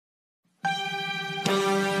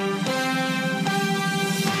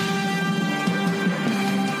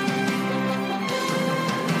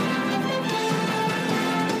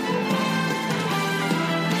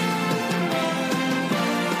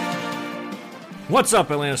What's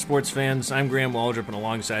up, Atlanta sports fans? I'm Graham Waldrop, and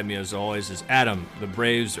alongside me, as always, is Adam. The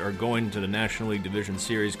Braves are going to the National League Division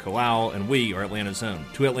Series, Coal, and we are Atlanta's own.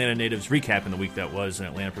 Two Atlanta natives recapping the week that was in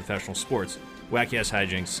Atlanta professional sports, wacky-ass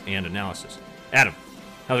hijinks, and analysis. Adam,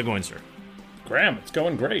 how's it going, sir? Graham, it's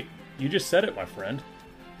going great. You just said it, my friend.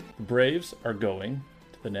 The Braves are going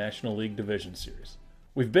to the National League Division Series.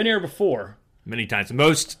 We've been here before. Many times.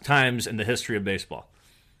 Most times in the history of baseball.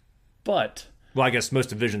 But... well, I guess most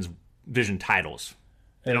division titles.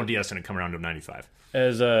 They don't DS and come around to 95.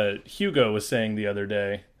 As Hugo was saying the other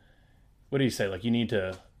day, what do you say? Like, you need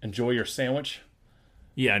to enjoy your sandwich?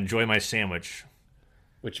 Yeah, enjoy my sandwich.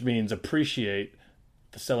 Which means appreciate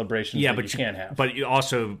the celebrations that you can't have. But you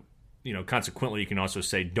also, consequently, you can also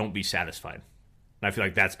say, don't be satisfied. And I feel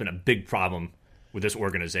like that's been a big problem with this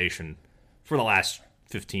organization for the last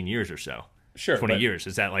 15 years or so. Sure. 20 years.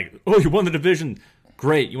 Is that like, oh, you won the division.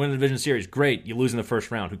 Great. You won the division series. Great. You lose in the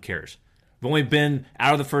first round. Who cares? We've only been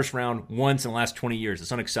out of the first round once in the last 20 years.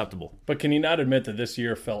 It's unacceptable. But can you not admit that this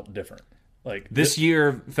year felt different? Like this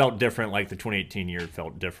year felt different, like the 2018 year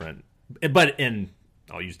felt different. But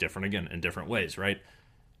I'll use different again, in different ways, right?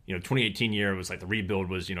 2018 year was like the rebuild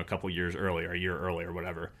was, a couple years earlier, a year earlier,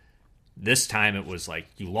 whatever. This time it was like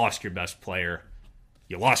you lost your best player.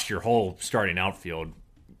 You lost your whole starting outfield.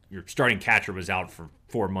 Your starting catcher was out for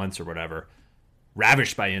 4 months or whatever.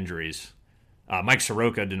 Ravished by injuries. Mike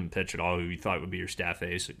Soroka didn't pitch at all, who you thought would be your staff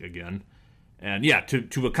ace again. And yeah,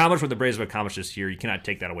 to accomplish what the Braves have accomplished this year, you cannot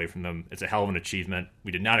take that away from them. It's a hell of an achievement.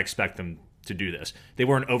 We did not expect them to do this. They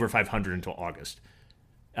weren't over 500 until August.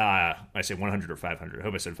 I say 100 or 500. I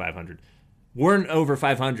hope I said 500. Weren't over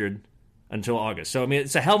 500 until August. So, I mean,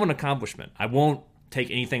 it's a hell of an accomplishment. I won't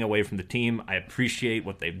take anything away from the team. I appreciate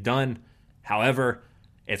what they've done. However,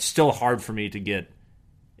 it's still hard for me to get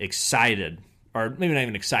excited, or maybe not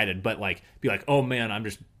even excited, but be like, oh man, I'm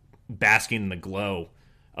just basking in the glow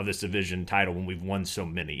of this division title when we've won so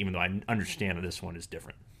many, even though I understand that this one is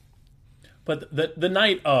different. But the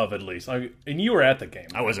night of, at least, and you were at the game.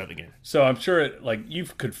 I was at the game. So I'm sure you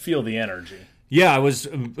could feel the energy. Yeah, it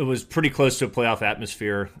was pretty close to a playoff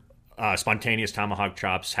atmosphere. Spontaneous tomahawk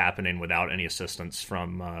chops happening without any assistance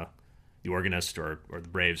from the organist or the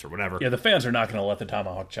Braves or whatever. Yeah, the fans are not going to let the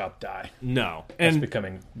tomahawk chop die. No. That's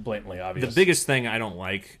becoming blatantly obvious. The biggest thing I don't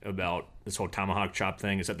like about this whole tomahawk chop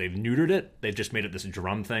thing is that they've neutered it. They've just made it this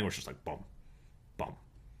drum thing where it's just like boom, boom,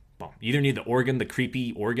 boom. You either need the organ, the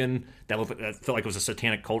creepy organ that felt like it was a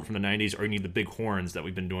satanic cult from the 90s, or you need the big horns that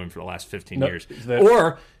we've been doing for the last 15 years.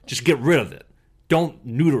 Or just get rid of it. Don't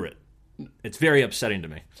neuter it. It's very upsetting to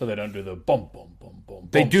me. So they don't do the bum, bum, bum, bum.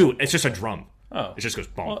 They do. It's just a drum. Oh. It just goes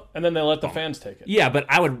boom. Well, and then they let the fans take it. Yeah,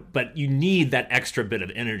 but you need that extra bit of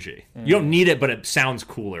energy. You don't need it, but it sounds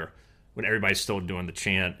cooler when everybody's still doing the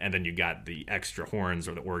chant, and then you got the extra horns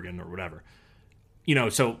or the organ or whatever.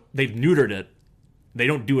 So they've neutered it. They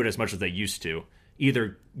don't do it as much as they used to.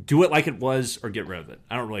 Either do it like it was or get rid of it.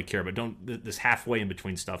 I don't really care, but this halfway in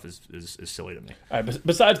between stuff is silly to me. All right,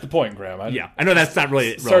 besides the point, Graham. I know that's not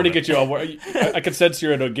really sorry to get you all. I can sense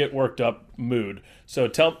you're in a get worked up mood. So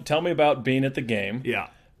tell me about being at the game. Yeah.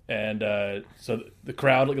 And so the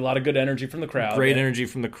crowd, a lot of good energy from the crowd. Great energy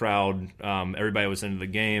from the crowd. Everybody was into the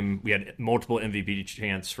game. We had multiple MVP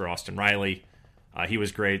chants for Austin Riley. He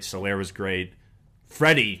was great. Soler was great.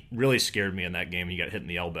 Freddie really scared me in that game. He got hit in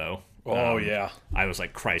the elbow. Oh, yeah. I was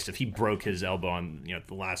like, Christ, if he broke his elbow on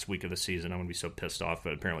the last week of the season, I'm going to be so pissed off,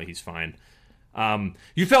 but apparently he's fine.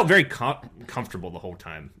 You felt very comfortable the whole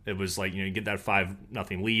time. It was like, you get that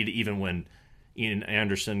 5-0 lead, even when Ian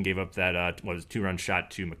Anderson gave up that 2-run shot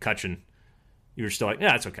to McCutchen. You were still like,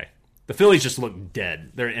 yeah, it's okay. The Phillies just looked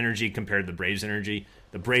dead. Their energy compared to the Braves' energy.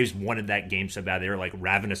 The Braves wanted that game so bad. They were like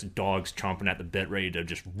ravenous dogs chomping at the bit, ready to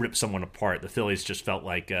just rip someone apart. The Phillies just felt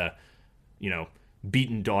like,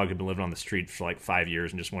 beaten dog had been living on the street for like 5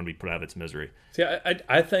 years and just wanted to be put out of its misery. See,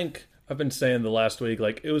 I think I've been saying the last week,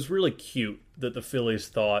 it was really cute that the Phillies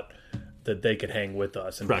thought that they could hang with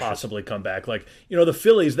us and possibly come back. The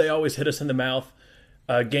Phillies, they always hit us in the mouth.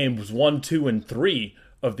 Games 1, 2, and 3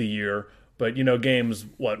 of the year, but games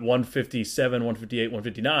 157, 158,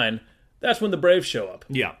 159. That's when the Braves show up.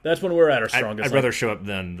 Yeah. That's when we're at our strongest. I'd rather show up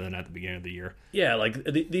then than at the beginning of the year. Yeah,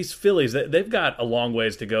 these Phillies, they've got a long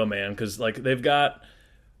ways to go, man, because they've got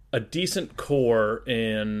a decent core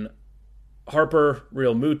in Harper,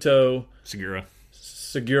 Real Muto,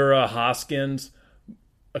 Segura, Hoskins,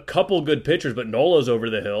 a couple good pitchers, but Nola's over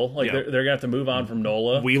the hill. They're going to have to move on from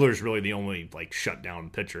Nola. Wheeler's really the only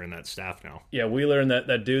shutdown pitcher in that staff now. Yeah, Wheeler and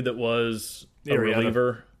that dude that was a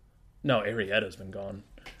reliever. No, Arrieta's been gone.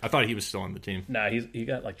 I thought he was still on the team. Nah, he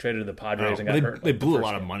got like traded to the Padres and got hurt. They blew a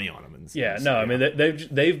lot of money on him. I mean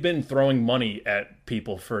they've been throwing money at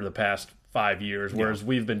people for the past 5 years, whereas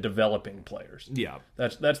we've been developing players. Yeah,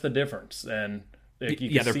 that's the difference. And their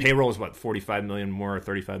payroll is what, $45 million more or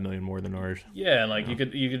 $35 million more than ours. Yeah, and like you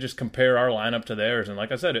could just compare our lineup to theirs, and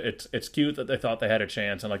like I said, it's cute that they thought they had a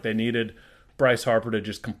chance, and like they needed Bryce Harper to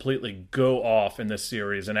just completely go off in this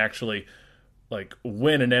series and actually like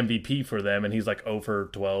win an MVP for them, and he's like 0 for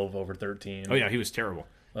 12, 0 for 13. Oh yeah, he was terrible.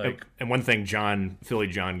 Like, and one thing, Philly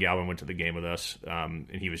John Galvin went to the game with us, and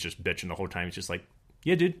he was just bitching the whole time. He's just like,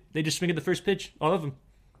 "Yeah, dude, they just swing at the first pitch, all of them."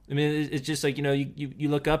 I mean, it's just like, you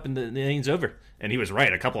look up and the inning's over. And he was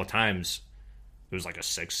right. A couple of times, it was like a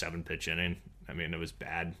 6-7 pitch inning. I mean, it was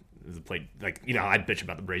bad. The plate, I bitch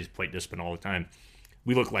about the Braves plate discipline all the time.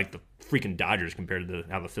 We look like the freaking Dodgers compared to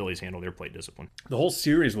how the Phillies handle their plate discipline. The whole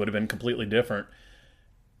series would have been completely different,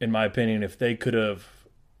 in my opinion, if they could have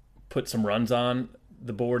put some runs on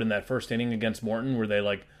the board in that first inning against Morton, where they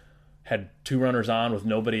like had 2 runners on with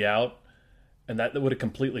nobody out. And that would have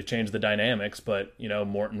completely changed the dynamics, but,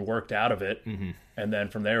 Morton worked out of it, and then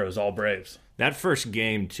from there it was all Braves. That first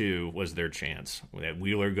game, too, was their chance. They had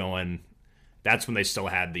Wheeler going. That's when they still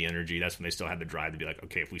had the energy. That's when they still had the drive to be like,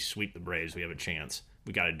 okay, if we sweep the Braves, we have a chance.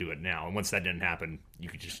 We got to do it now. And once that didn't happen, you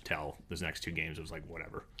could just tell those next 2 games, it was like,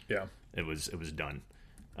 whatever. Yeah. It was done.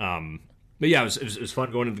 But yeah, it was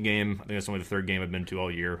fun going to the game. I think that's only the 3rd game I've been to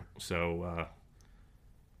all year. So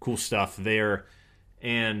cool stuff there.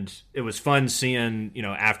 And it was fun seeing,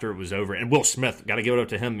 after it was over. And Will Smith, got to give it up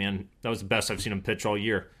to him, man. That was the best I've seen him pitch all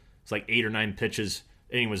year. It's like 8 or 9 pitches.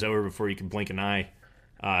 Inning was over before you could blink an eye.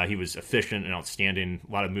 He was efficient and outstanding.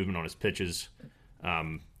 A lot of movement on his pitches.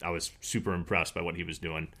 I was super impressed by what he was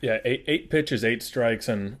doing. Yeah, 8 pitches, 8 strikes.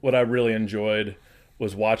 And what I really enjoyed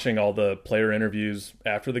was watching all the player interviews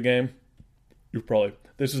after the game.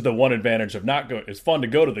 This is the one advantage of not going. It's fun to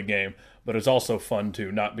go to the game, but it's also fun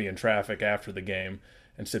to not be in traffic after the game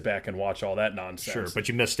and sit back and watch all that nonsense. Sure, but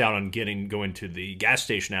you missed out on going to the gas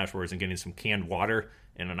station afterwards and getting some canned water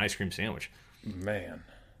and an ice cream sandwich. Man,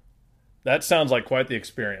 that sounds like quite the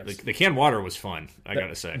experience. The canned water was fun, I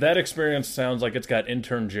gotta say. That experience sounds like it's got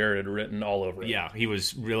intern Jared written all over it. Yeah, he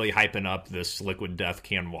was really hyping up this Liquid Death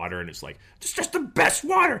canned water, and it's like, it's just the best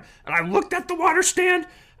water. And I looked at the water stand,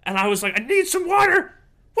 and I was like, I need some water.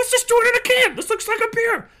 What's this doing in a can? This looks like a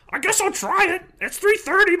beer. I guess I'll try it. It's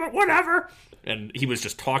 3:30, but whatever. And he was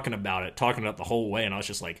just talking about it the whole way, and I was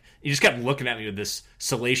just like, he just kept looking at me with this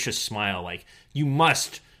salacious smile, like, you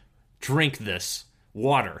must drink this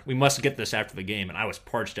water. We must get this after the game. And I was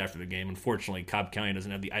parched after the game. Unfortunately, Cobb County doesn't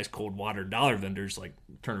have the ice-cold water dollar vendors like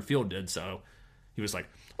Turner Field did, so he was like,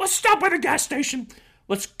 let's stop by the gas station.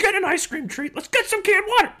 Let's get an ice cream treat. Let's get some canned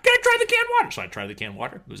water. Gotta try the canned water. So I tried the canned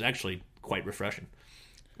water. It was actually quite refreshing.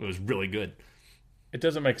 It was really good. It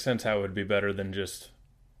doesn't make sense how it would be better than just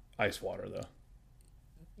ice water, though.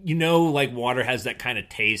 Like water has that kind of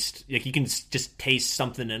taste. Like you can just taste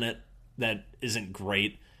something in it that isn't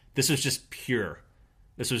great. This was just pure.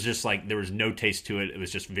 This was just like there was no taste to it. It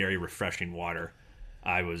was just very refreshing water.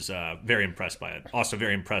 I was very impressed by it. Also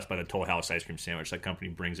very impressed by the Toll House ice cream sandwich. That company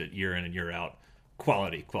brings it year in and year out.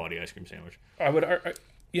 Quality ice cream sandwich.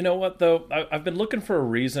 You know what, though? I've been looking for a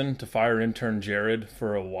reason to fire intern Jared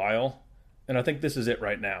for a while, and I think this is it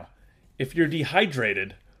right now. If you're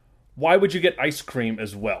dehydrated, why would you get ice cream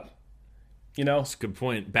as well? That's a good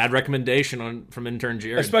point. Bad recommendation from intern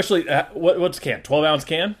Jared. Especially, what's can? 12-ounce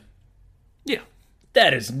can? Yeah.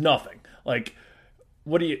 That is nothing. Like,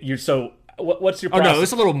 what's your process? Oh, no, it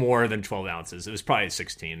was a little more than 12 ounces. It was probably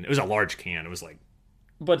 16. It was a large can. It was like...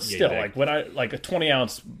 But still, like a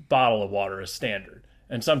 20-ounce bottle of water is standard.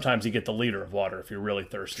 And sometimes you get the liter of water if you're really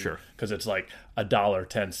thirsty. Sure. Because it's like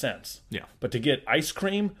 $1.10. Yeah. But to get ice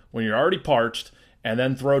cream when you're already parched and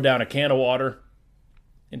then throw down a can of water,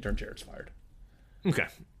 intern Jared's fired. Okay.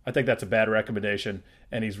 I think that's a bad recommendation.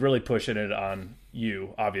 And he's really pushing it on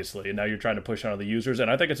you, obviously. And now you're trying to push it on the users.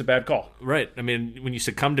 And I think it's a bad call. Right. I mean, when you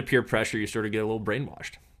succumb to peer pressure, you sort of get a little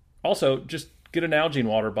brainwashed. Also, just get an Nalgene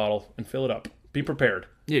water bottle and fill it up. Be prepared.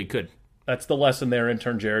 Yeah, you could. That's the lesson there,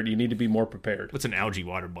 intern Jared. You need to be more prepared. What's an algae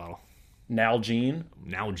water bottle? Nalgene.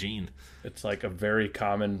 Nalgene. It's like a very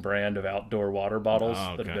common brand of outdoor water bottles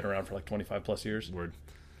that have been around for like 25 plus years. Word.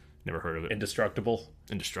 Never heard of it. Indestructible.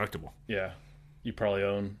 Yeah. You probably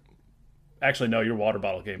own... Actually, no, your water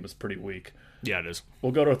bottle game was pretty weak. Yeah, it is.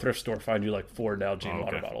 We'll go to a thrift store, find you like 4 Nalgene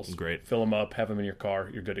water bottles. Great. Fill them up, have them in your car.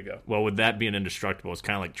 You're good to go. Well, with that being indestructible, it's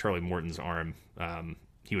kind of like Charlie Morton's arm.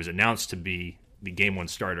 He was announced to be the Game 1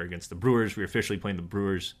 starter against the Brewers. We're officially playing the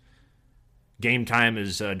Brewers. Game time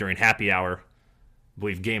is during happy hour. I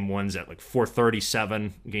believe game 1's at like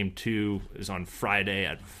 4:37. Game 2 is on Friday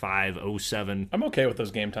at 5:07. I'm okay with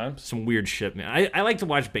those game times. Some weird shit, man. I like to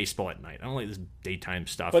watch baseball at night. I don't like this daytime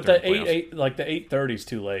stuff. But the 8:30 is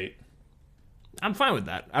too late. I'm fine with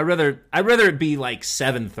that. I'd rather it be like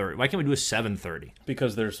 7:30. Why can't we do a 7:30?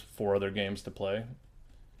 Because there's 4 other games to play.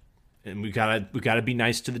 And we gotta be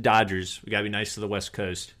nice to the Dodgers. We gotta be nice to the West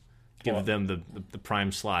Coast. Give them the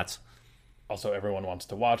prime slots. Also, everyone wants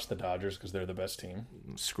to watch the Dodgers because they're the best team.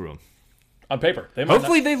 Screw them. On paper,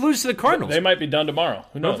 hopefully they lose to the Cardinals. They might be done tomorrow.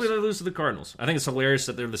 Who knows? Hopefully they lose to the Cardinals. I think it's hilarious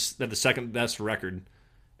that they're the second best record,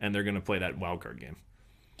 and they're going to play that wild card game.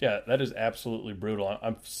 Yeah, that is absolutely brutal.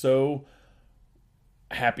 I'm so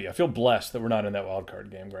happy. I feel blessed that we're not in that wild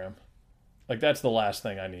card game, Graham. Like, that's the last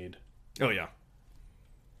thing I need. Oh yeah.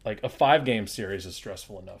 Like, a 5-game series is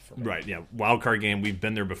stressful enough for me. Right. Yeah. Wild card game. We've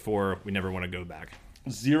been there before. We never want to go back.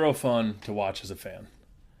 Zero fun to watch as a fan.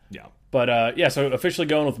 Yeah. But, so officially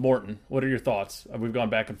going with Morton. What are your thoughts? We've gone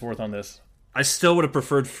back and forth on this. I still would have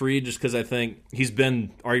preferred Fried just because I think he's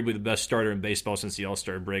been arguably the best starter in baseball since the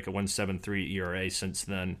All-Star break, a 1.73 ERA since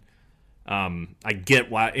then. I get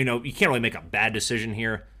why, you can't really make a bad decision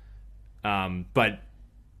here. But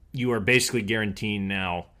you are basically guaranteeing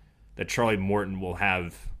now that Charlie Morton will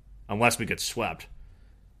have, unless we get swept,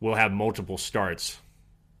 will have multiple starts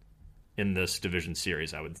in this division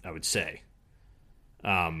series, I would say.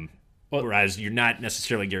 Whereas you're not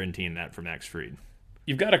necessarily guaranteeing that for Max Fried.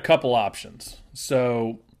 You've got a couple options.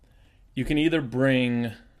 So you can either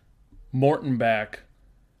bring Morton back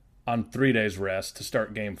on 3 days rest to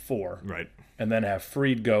start game 4. Right. And then have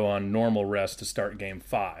Fried go on normal rest to start game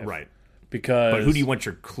 5. Right. Because, but who do you want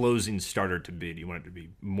your closing starter to be? Do you want it to be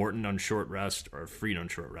Morton on short rest or Fried on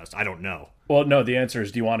short rest? I don't know. Well, no, the answer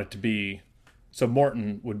is, do you want it to be, so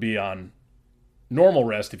Morton would be on normal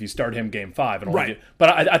rest if you start him game 5. And right. But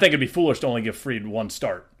I think it'd be foolish to only give Fried one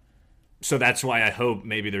start. So that's why I hope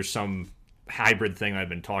maybe there's some hybrid thing I've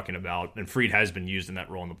been talking about, and Fried has been used in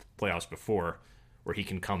that role in the playoffs before, where he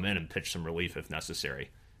can come in and pitch some relief if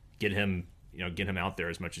necessary. Get him out there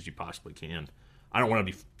as much as you possibly can. I don't want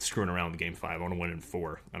to be screwing around with game 5. I want to win in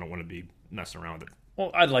 4. I don't want to be messing around with it.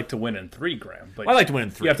 Well, I'd like to win in 3, Graham. But I'd like to win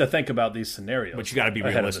in 3. You have to think about these scenarios. But you got to be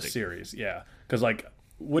realistic. Ahead of the series, yeah. Because,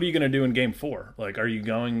 what are you going to do in game 4? Are you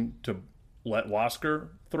going to let Wasker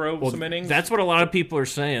throw some innings? That's what a lot of people are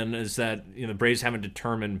saying, is that the Braves haven't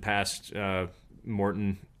determined past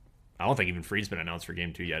Morton. I don't think even Fried's been announced for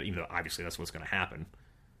game 2 yet, even though obviously that's what's going to happen,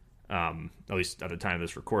 at least at the time of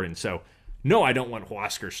this recording. So, no, I don't want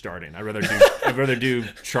Wasker starting. I'd rather do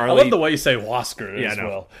Charlie. I love the way you say Wasker as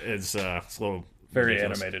well. It's a little very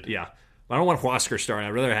ridiculous. animated. Yeah. I don't want Wasker starting.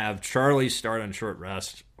 I'd rather have Charlie start on short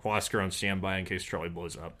rest, Wasker on standby in case Charlie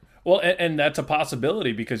blows up. Well, and that's a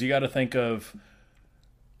possibility because you got to think of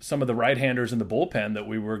some of the right-handers in the bullpen that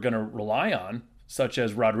we were going to rely on, such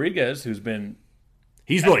as Rodriguez, who's been...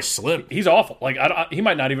 He's really slim. He's awful. He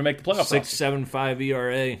might not even make the playoff 6.75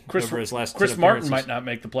 ERA over his last Chris Martin might not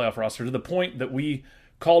make the playoff roster, to the point that we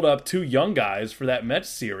called up 2 young guys for that Mets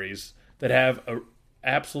series that have an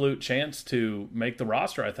absolute chance to make the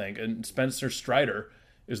roster, I think. And Spencer Strider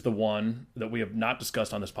is the one that we have not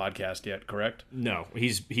discussed on this podcast yet, correct? No.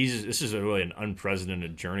 This is really an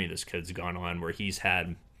unprecedented journey this kid's gone on, where he's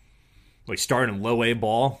had started in low A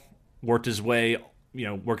ball, worked his way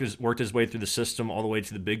through the system all the way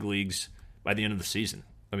to the big leagues by the end of the season.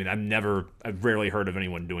 I mean, I've rarely heard of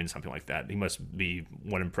anyone doing something like that. He must be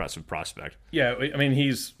one impressive prospect. Yeah, I mean,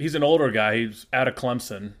 he's an older guy. He's out of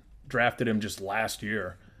Clemson, drafted him just last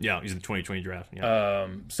year. Yeah, he's in the 2020 draft. Yeah.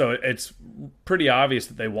 So it's pretty obvious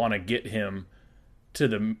that they want to get him to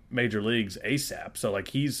the major leagues ASAP. So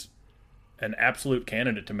he's an absolute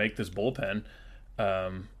candidate to make this bullpen.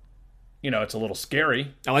 It's a little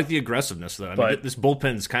scary. I like the aggressiveness, though. I mean, this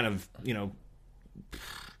bullpen's kind of,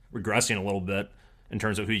 regressing a little bit in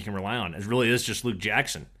terms of who you can rely on. It really is just Luke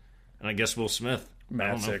Jackson, and I guess Will Smith.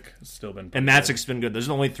 Matzik has still been... And Matzik's been good. There's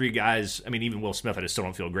only 3 guys. I mean, even Will Smith I just still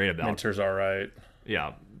don't feel great about. Minter's all right.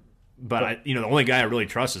 Yeah. But the only guy I really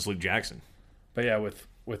trust is Luke Jackson. But yeah, with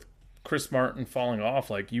Chris Martin falling off,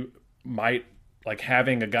 you might...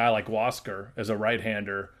 having a guy like Wasker as a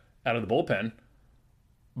right-hander out of the bullpen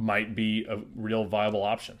might be a real viable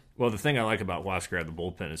option. Well, the thing I like about Wasker out of the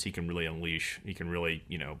bullpen is he can really unleash. He can really,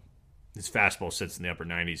 his fastball sits in the upper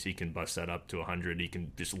 90s. He can bust that up to 100. He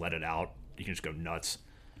can just let it out. He can just go nuts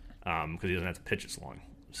because he doesn't have to pitch as long.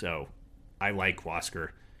 So I like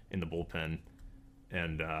Wasker in the bullpen,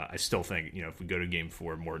 and I still think, if we go to game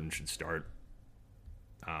 4, Morton should start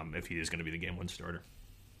if he is going to be the game 1 starter.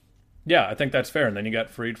 Yeah, I think that's fair. And then you got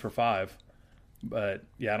Fried for 5. But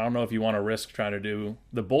yeah, I don't know if you want to risk trying to do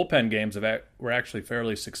the bullpen games. Were actually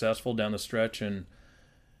fairly successful down the stretch in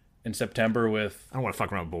September with. I don't want to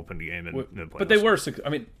fuck around with bullpen game in the playoffs. But they were. I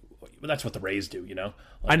mean, that's what the Rays do, you know.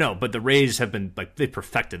 I know, but the Rays have been they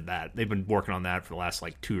perfected that. They've been working on that for the last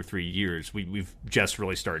 2 or 3 years. We've just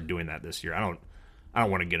really started doing that this year. I don't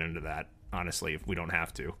want to get into that honestly if we don't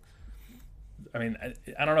have to. I mean,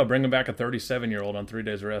 I don't know. Bringing back a 37-year-old on 3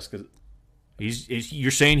 days rest because.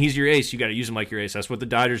 You're saying he's your ace. You got to use him like your ace. That's what the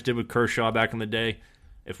Dodgers did with Kershaw back in the day.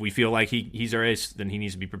 If we feel like he's our ace, then he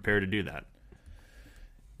needs to be prepared to do that.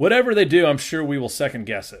 Whatever they do, I'm sure we will second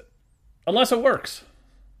guess it, unless it works.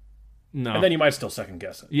 No, and then you might still second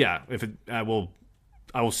guess it. Yeah, I will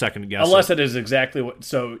second guess unless it is exactly what.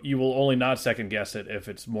 So you will only not second guess it if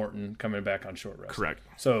it's Morton coming back on short rest. Correct.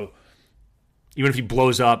 So even if he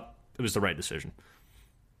blows up, it was the right decision.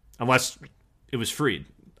 Unless it was Fried.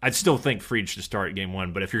 I'd still think Fried should start Game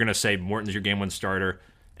 1, but if you're going to say Morton's your Game 1 starter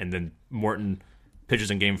and then Morton pitches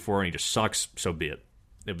in Game 4 and he just sucks, so be it.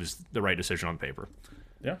 It was the right decision on paper.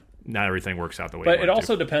 Yeah. Not everything works out the way but you want it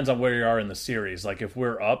also depends on where you are in the series. Like if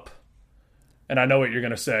we're up, and I know what you're going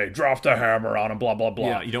to say, drop the hammer on him, blah, blah, blah.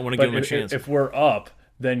 Yeah, you don't want to give him a chance. If we're up,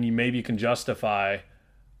 then you maybe can justify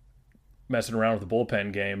messing around with the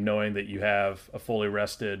bullpen game knowing that you have a fully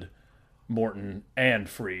rested Morton and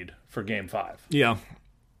Fried for Game 5. Yeah.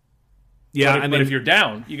 Yeah, but if you're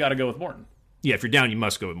down, you got to go with Morton. Yeah, if you're down, you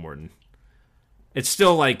must go with Morton. It's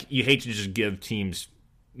still like you hate to just give teams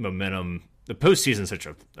momentum. The postseason is such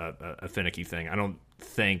a finicky thing. I don't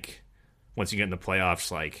think once you get in the playoffs,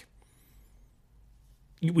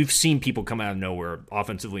 we've seen people come out of nowhere,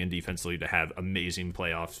 offensively and defensively, to have amazing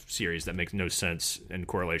playoff series that makes no sense in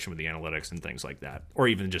correlation with the analytics and things like that, or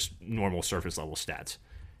even just normal surface level stats.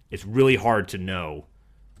 It's really hard to know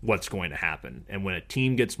what's going to happen. And when a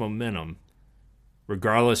team gets momentum,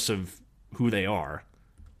 regardless of who they are,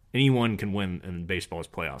 anyone can win in baseball's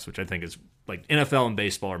playoffs, which I think is NFL and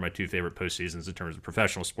baseball are my two favorite postseasons in terms of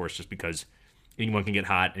professional sports, just because anyone can get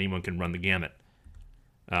hot, anyone can run the gamut.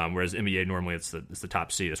 Whereas NBA, normally it's the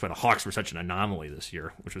top seed. That's why the Hawks were such an anomaly this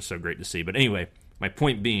year, which was so great to see. But anyway, my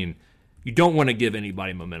point being, you don't want to give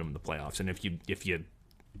anybody momentum in the playoffs. And if you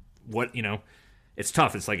it's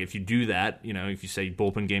tough. It's like if you do that, if you say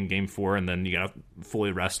bullpen Game 4, and then you got a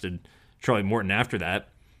fully rested Charlie Morton after that,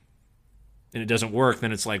 and it doesn't work,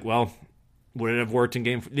 then it's like, well, would it have worked in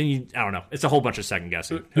Game 4? Then I don't know. It's a whole bunch of second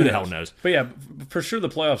guessing. Who the hell knows? But yeah, for sure the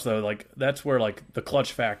playoffs though, that's where the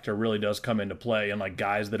clutch factor really does come into play, and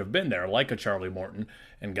guys that have been there, like a Charlie Morton,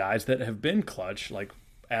 and guys that have been clutch, like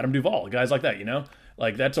Adam Duvall, guys like that,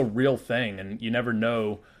 that's a real thing, and you never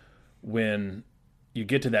know when you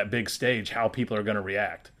get to that big stage how people are going to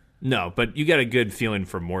react. No, but you got a good feeling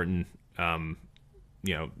for Morton.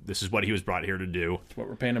 This is what he was brought here to do. It's what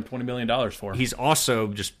we're paying him $20 million for. He's also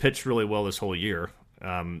just pitched really well this whole year.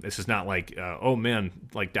 This is not like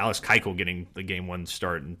Dallas Keuchel getting the Game 1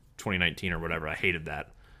 start in 2019 or whatever. I hated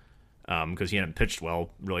that because he hadn't pitched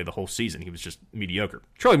well really the whole season. He was just mediocre.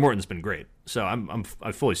 Charlie Morton's been great, so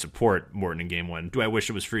I fully support Morton in Game 1. Do I wish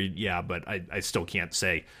it was free? Yeah, but I still can't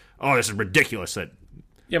say, oh, this is ridiculous that.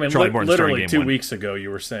 Yeah, I mean, Charlie Morton's literally 2 weeks ago you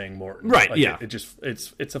were saying Morton. Right, yeah.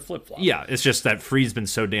 It's a flip-flop. Yeah, it's just that Fried's been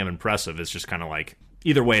so damn impressive. It's just kind of like,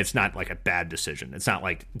 either way, it's not like a bad decision. It's not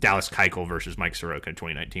like Dallas Keuchel versus Mike Soroka in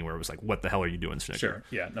 2019 where it was like, what the hell are you doing, Snicker? Sure,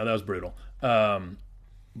 yeah. No, that was brutal.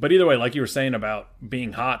 But either way, like you were saying about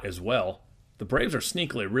being hot as well, the Braves are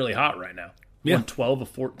sneakily really hot right now. Yeah. Won 12 of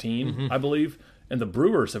 14, I believe, and the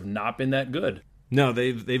Brewers have not been that good. No,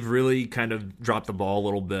 they've really kind of dropped the ball a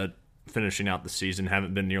little bit. Finishing out the season,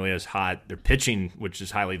 haven't been nearly as hot. Their pitching, which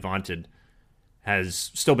is highly vaunted,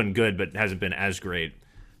 has still been good, but hasn't been as great.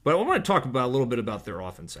 But I want to talk a little bit about their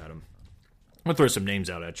offense, Adam. I'm going to throw some names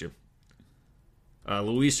out at you.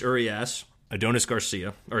 Luis Urias, Adonis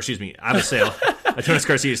Garcia, Avisail. Adonis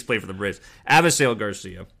Garcia's played for the Braves. Avisail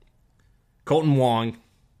Garcia, Colton Wong,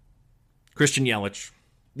 Christian Yelich.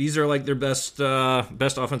 These are like their best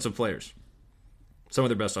offensive players. Some of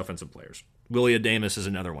their best offensive players. Willie Adames is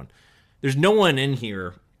another one. There's no one in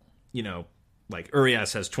here, like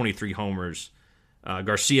Urias has 23 homers.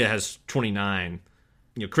 Garcia has 29.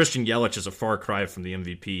 Christian Yelich is a far cry from the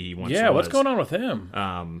MVP he once was. Yeah, what's going on with him?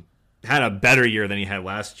 Had a better year than he had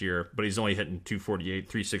last year, but he's only hitting 248,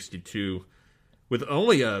 362, with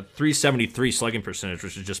only a 373 slugging percentage,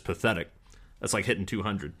 which is just pathetic. That's like hitting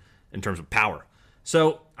 200 in terms of power.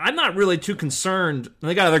 So I'm not really too concerned.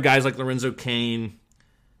 They got other guys like Lorenzo Cain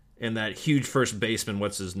and that huge first baseman,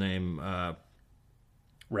 what's his name?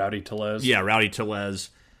 Rowdy Tellez. Yeah, Rowdy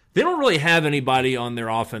Tellez. They don't really have anybody on their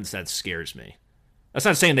offense that scares me. That's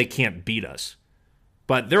not saying they can't beat us,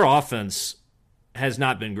 but their offense has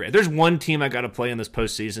not been great. There's one team I got to play in this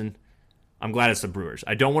postseason. I'm glad it's the Brewers.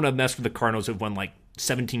 I don't want to mess with the Cardinals who've won like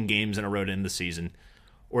 17 games in a row to end the season,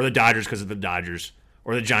 or the Dodgers because of the Dodgers,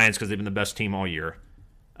 or the Giants because they've been the best team all year.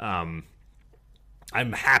 I'm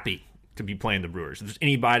happy to be playing the Brewers. If there's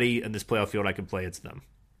anybody in this playoff field I could play, it's them.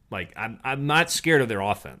 Like I'm not scared of their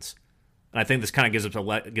offense, and I think this kind of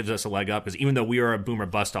gives us a leg up because even though we are a boom or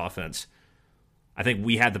bust offense, I think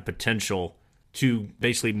we had the potential to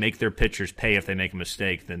basically make their pitchers pay if they make a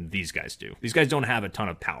mistake than these guys do. These guys don't have a ton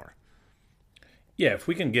of power. Yeah, if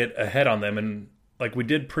we can get ahead on them, and like we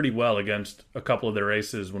did pretty well against a couple of their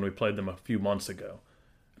aces when we played them a few months ago.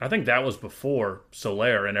 I think that was before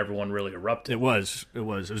Soler and everyone really erupted. It was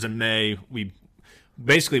in May. We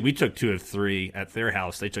took 2 of 3 at their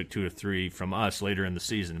house. They took 2 of 3 from us later in the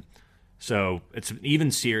season. So it's an even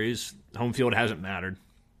series. Home field hasn't mattered,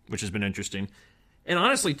 which has been interesting. And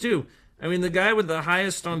honestly, too, I mean, the guy with the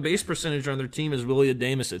highest on base percentage on their team is Willy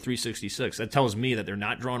Adames at 366. That tells me that they're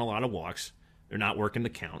not drawing a lot of walks. They're not working the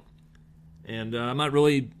count. And I'm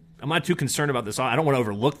not too concerned about this. I don't want to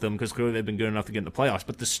overlook them because clearly they've been good enough to get in the playoffs.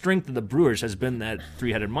 But the strength of the Brewers has been that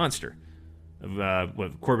three-headed monster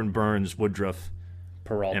of Corbin, Burns, Woodruff,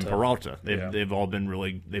 and Peralta. They've all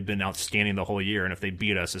been they've been outstanding the whole year. And if they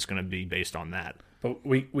beat us, it's going to be based on that. But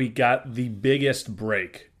we got the biggest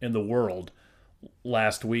break in the world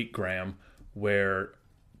last week, Graham, where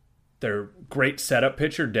their great setup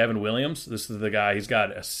pitcher, Devin Williams, this is the guy, he's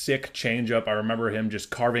got a sick changeup. I remember him just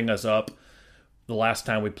carving us up the last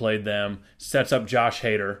time we played them. Sets up Josh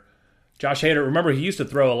Hader. Josh Hader, remember, he used to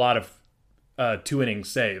throw a lot of 2-inning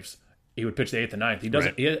saves. He would pitch the 8th and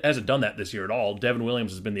 9th. He hasn't done that this year at all. Devin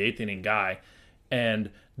Williams has been the 8th-inning guy. And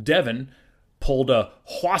Devin pulled a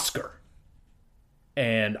Huascar.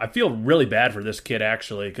 And I feel really bad for this kid,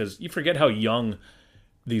 actually, because you forget how young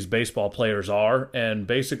these baseball players are. And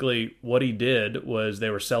basically what he did was they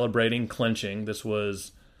were celebrating clinching. This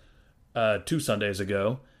was 2 Sundays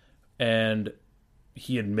ago. And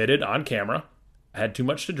he admitted on camera, I had too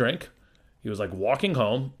much to drink. He was like walking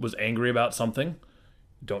home, was angry about something.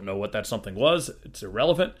 Don't know what that something was. It's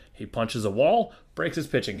irrelevant. He punches a wall, breaks his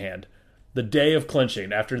pitching hand. The day of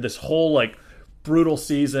clinching, after this whole like brutal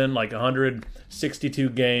season, like 162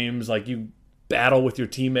 games, like you battle with your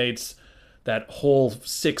teammates that whole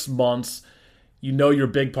 6 months. You know you're a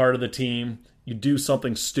big part of the team. You do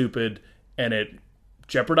something stupid, and it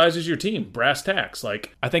jeopardizes your team. Brass tacks.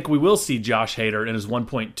 Like, I think we will see Josh Hader in his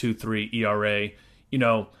 1.23 ERA,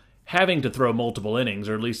 having to throw multiple innings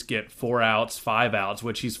or at least get 4 outs, 5 outs,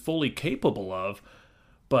 which he's fully capable of.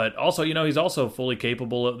 But also, he's also fully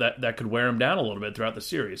capable of that could wear him down a little bit throughout the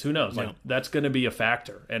series. Who knows? Yeah. Like, that's going to be a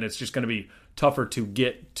factor, and it's just going to be tougher to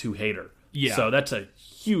get to Hader. Yeah. So that's a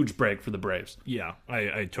huge break for the Braves. Yeah,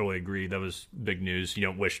 I totally agree. That was big news. You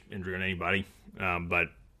don't wish injury on anybody, but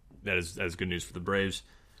that is good news for the Braves.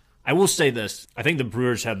 I will say this. I think the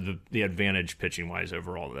Brewers have the advantage pitching-wise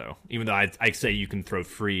overall, though. Even though I say you can throw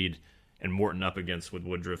Fried and Morton up against with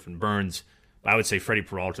Woodruff and Burns, I would say Freddie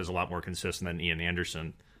Peralta is a lot more consistent than Ian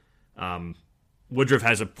Anderson. Woodruff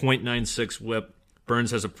has a .96 whip.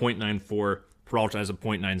 Burns has a .94. Peralta has a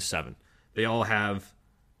 .97. They all have,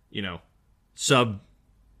 sub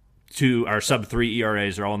 2 or sub 3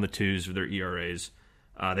 ERAs. They're all in the 2s with their ERAs.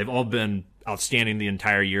 They've all been outstanding the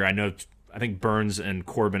entire year. I think Burns and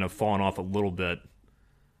Corbin have fallen off a little bit.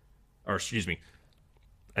 Or excuse me,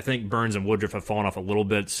 I think Burns and Woodruff have fallen off a little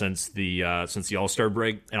bit since the All-Star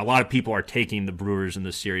break, and a lot of people are taking the Brewers in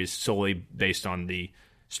this series solely based on the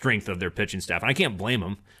strength of their pitching staff, and I can't blame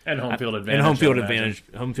them. And home field advantage.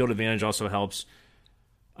 Home field advantage also helps.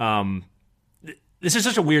 This is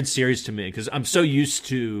such a weird series to me because I'm so used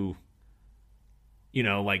to,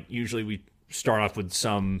 like usually we start off with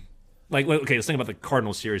some. Okay, let's think about the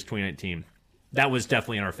Cardinals series 2019. That was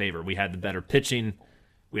definitely in our favor. We had the better pitching.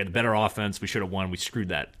 We had the better offense. We should have won. We screwed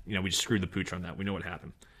that. We just screwed the pooch on that. We know what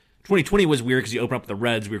happened. 2020 was weird because you open up the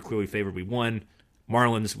Reds. We were clearly favored. We won.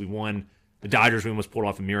 Marlins, we won. The Dodgers, we almost pulled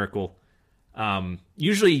off a miracle.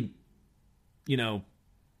 Usually,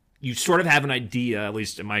 you sort of have an idea, at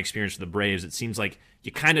least in my experience with the Braves. It seems like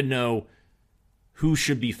you kind of know who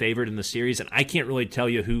should be favored in the series, and I can't really tell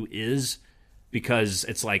you who is because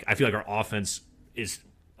it's like I feel like our offense is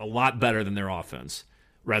a lot better than their offense,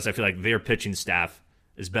 whereas I feel like their pitching staff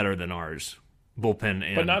is better than ours. Bullpen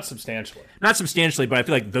and... But not substantially. Not substantially, but I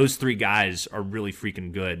feel like those 3 guys are really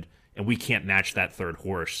freaking good, and we can't match that third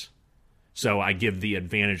horse. So I give the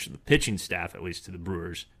advantage of the pitching staff, at least to the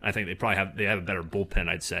Brewers. I think they have a better bullpen,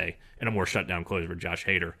 I'd say, and a more shutdown closer for Josh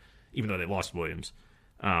Hader, even though they lost Williams.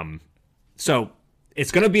 So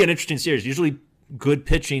it's going to be an interesting series. Usually good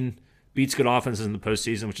pitching beats good offenses in the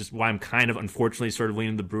postseason, which is why I'm kind of unfortunately sort of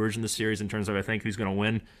leaning the Brewers in the series in terms of I think who's going to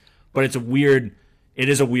win. But it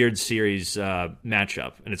is a weird series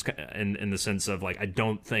matchup, and it's in the sense of like I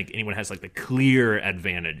don't think anyone has like the clear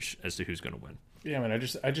advantage as to who's going to win. Yeah, I mean,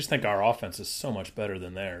 I just think our offense is so much better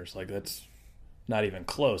than theirs. Like that's not even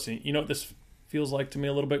close. You know what this feels like to me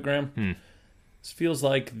a little bit, Graham? This feels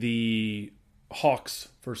like the Hawks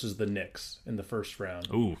versus the Knicks in the first round.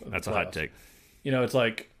 Ooh, that's a hot take. You know, it's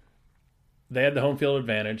like they had the home field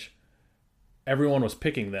advantage. Everyone was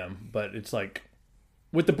picking them, but it's like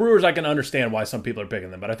with the Brewers, I can understand why some people are picking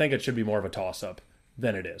them, but I think it should be more of a toss-up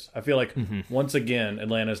than it is. I feel like once again,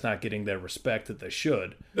 Atlanta's not getting their respect that they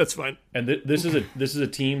should. That's fine. And this is a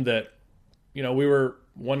team that, you know, we were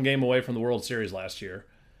one game away from the World Series last year,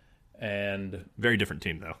 and very different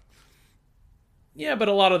team though. Yeah, but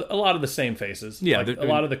a lot of the same faces. Yeah, like, a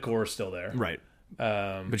lot of the core is still there. Right.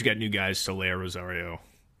 But you got new guys, Soler, Rosario.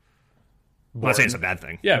 I'm Borton. not saying it's a bad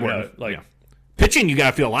thing. Yeah, pitching, you got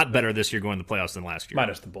to feel a lot better this year going to the playoffs than last year.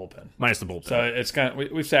 Minus the bullpen. So it's kind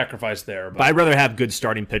of we've sacrificed there. But I'd rather have good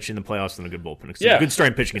starting pitching in the playoffs than a good bullpen. Yeah, good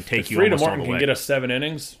starting pitching can take you Freedom almost Martin all the way. Can get us 7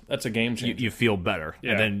 innings. That's a game changer. You feel better,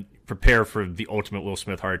 Yeah. and then prepare for the ultimate Will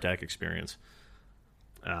Smith heart attack experience.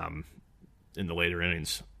 In the later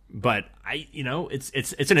innings, but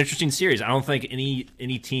it's an interesting series. I don't think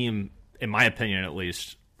any team, in my opinion at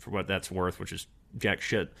least, for what that's worth, which is jack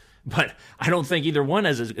shit. But I don't think either one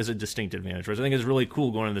has a distinct advantage. Which I think is really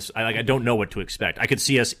cool going into this. I don't know what to expect. I could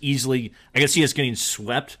see us getting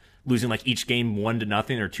swept, losing like each game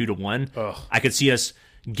 1-0 or 2-1. I could see us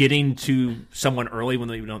getting to someone early when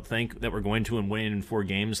they don't think that we're going to and winning in 4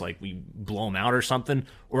 games, like we blow them out or something.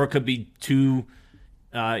 Or it could be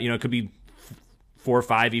it could be 4 or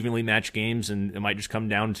 5 evenly matched games, and it might just come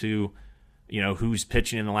down to, who's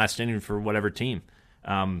pitching in the last inning for whatever team.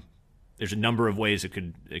 There's a number of ways it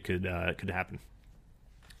could happen.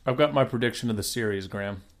 I've got my prediction of the series,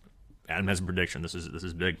 Graham. Adam has a prediction. This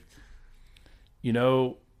is big. You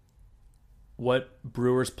know what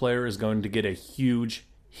Brewers player is going to get a huge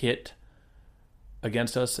hit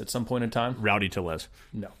against us at some point in time? Rowdy Tellez.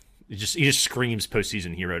 No. He just screams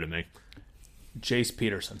postseason hero to me. Jace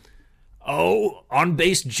Peterson. Oh, on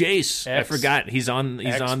base Jace. I forgot. He's on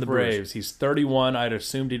the Braves. He's 31. I'd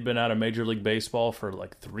assumed he'd been out of Major League Baseball for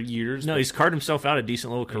like 3 years. No, he's carved himself out a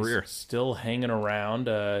decent little career. Still hanging around.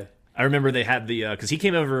 I remember they had because he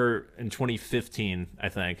came over in 2015, I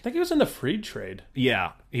think. I think he was in the Fried trade.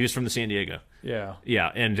 Yeah, he was from the San Diego.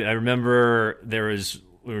 Yeah, and I remember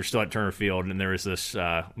we were still at Turner Field, and there was this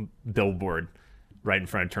billboard right in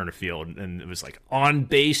front of Turner Field, and it was like, on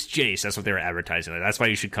base Jace. That's what they were advertising. That's why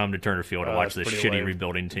you should come to Turner Field and watch this shitty lame.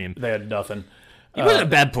 Rebuilding team. They had nothing. He wasn't a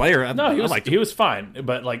bad player. No, he was fine.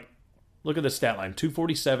 But, like, look at the stat line.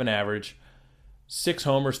 247 average, 6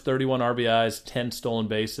 homers, 31 RBIs, 10 stolen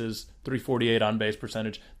bases, 348 on-base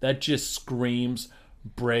percentage. That just screams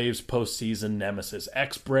Braves postseason nemesis.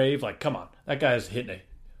 Ex-Brave, like, come on. That guy's hitting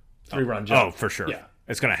a 3-run jump. Oh, for sure. Yeah.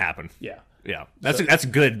 It's going to happen. Yeah. Yeah, that's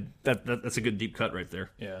good. That's a good deep cut right there.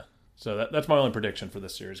 Yeah, so that's my only prediction for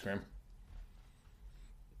this series, Graham.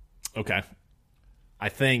 Okay, I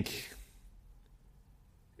think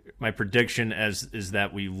my prediction is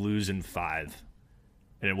that we lose in 5,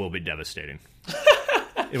 and it will be devastating.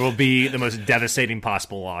 It will be the most devastating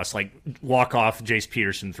possible loss, like walk-off Jace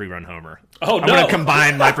Peterson 3-run homer. Oh, no. I'm going to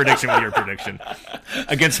combine my prediction with your prediction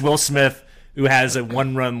against Will Smith, who has a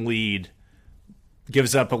 1-run lead.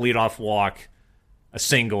 Gives up a leadoff walk, a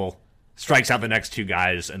single, strikes out the next 2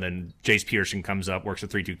 guys, and then Jace Peterson comes up, works a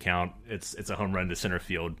 3-2 count. It's a home run to center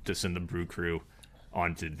field to send the Brew Crew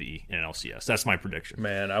onto the NLCS. That's my prediction.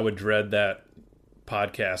 Man, I would dread that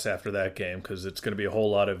podcast after that game because it's going to be a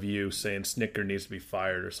whole lot of you saying Snicker needs to be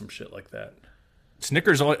fired or some shit like that.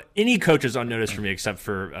 Snicker's any coach is on notice for me except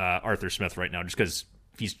for Arthur Smith right now, just because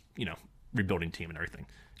he's rebuilding team and everything.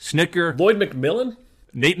 Snicker, Lloyd McMillan.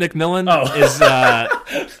 Nate McMillan is,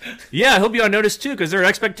 he'll be on notice too because there are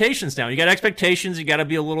expectations now. You got expectations. You got to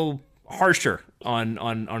be a little harsher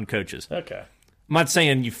on coaches. Okay. I'm not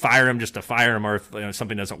saying you fire him just to fire him or if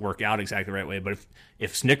something doesn't work out exactly the right way. But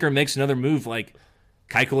if Snicker makes another move like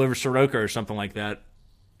Keuchel over Soroka or something like that,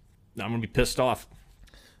 I'm gonna be pissed off.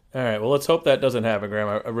 All right. Well, let's hope that doesn't happen,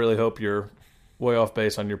 Graham. I really hope you're way off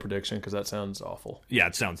base on your prediction because that sounds awful. Yeah, I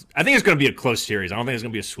think it's going to be a close series. I don't think it's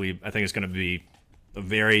going to be a sweep. I think it's going to be a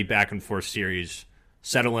very back-and-forth series,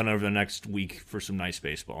 settle in over the next week for some nice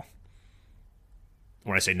baseball.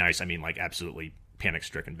 When I say nice, I mean like absolutely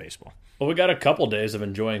panic-stricken baseball. Well, we got a couple days of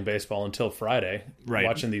enjoying baseball until Friday. Right.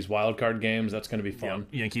 Watching these wild card games, that's going to be fun.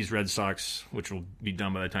 Yeah. Yankees, Red Sox, which will be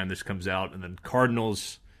done by the time this comes out, and then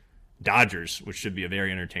Cardinals, Dodgers, which should be a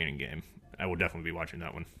very entertaining game. I will definitely be watching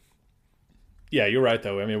that one. Yeah, you're right,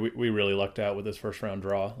 though. I mean, we really lucked out with this first-round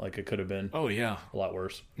draw. Like, it could have been a lot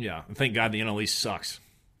worse. Yeah, and thank God the NL East sucks.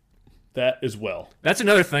 That as well. That's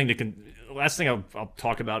another thing last thing I'll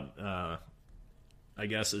talk about, I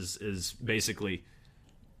guess, is basically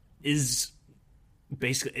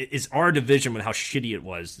our division with how shitty it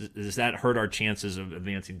was, does that hurt our chances of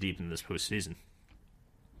advancing deep in this postseason?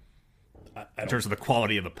 In terms of the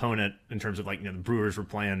quality of opponent, in terms of the Brewers were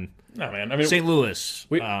playing. No, man. I mean, St. Louis.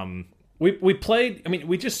 We played. I mean,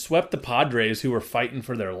 we just swept the Padres, who were fighting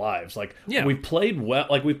for their lives. We played well.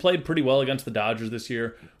 We played pretty well against the Dodgers this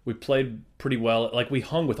year. We played pretty well. We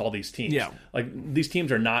hung with all these teams. Yeah. These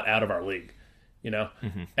teams are not out of our league,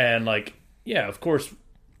 Mm-hmm. And of course,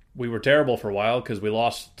 we were terrible for a while because we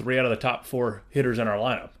lost 3 out of the top 4 hitters in our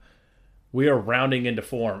lineup. We are rounding into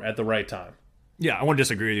form at the right time. Yeah, I won't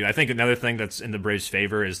disagree with you. I think another thing that's in the Braves'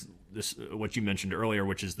 favor is this, what you mentioned earlier,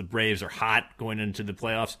 which is the Braves are hot going into the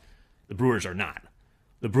playoffs. The Brewers are not.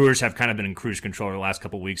 The Brewers have kind of been in cruise control the last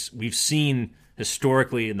couple of weeks. We've seen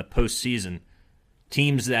historically in the postseason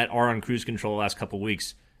teams that are on cruise control the last couple of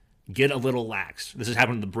weeks get a little lax. This has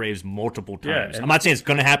happened to the Braves multiple times. I'm not saying it's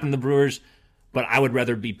going to happen to the Brewers, but I would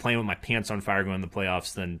rather be playing with my pants on fire going to the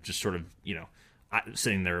playoffs than just sort of,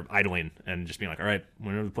 sitting there idling and just being like, all right,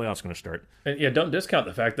 when are the playoffs going to start? And don't discount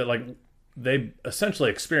the fact that they essentially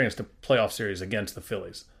experienced a playoff series against the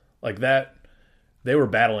Phillies. That. They were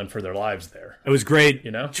battling for their lives there. It was great,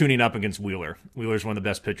 tuning up against Wheeler. Wheeler's one of the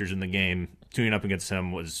best pitchers in the game. Tuning up against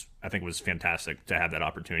him was fantastic to have that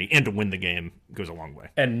opportunity. And to win the game goes a long way.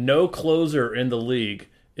 And no closer in the league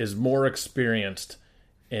is more experienced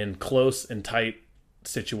in close and tight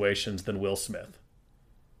situations than Will Smith.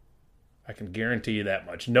 I can guarantee you that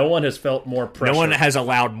much. No one has felt more pressure. No one has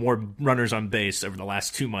allowed more runners on base over the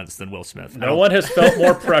last 2 months than Will Smith. No one has felt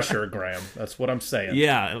more pressure, Graham. That's what I'm saying.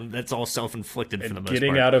 Yeah, that's all self-inflicted for the most part.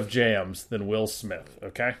 Getting out of jams than Will Smith,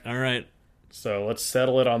 okay? All right. So let's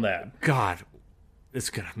settle it on that. God, it's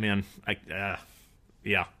good, man.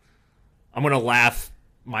 Yeah. I'm going to laugh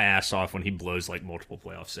my ass off when he blows multiple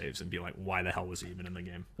playoff saves and be like, why the hell was he even in the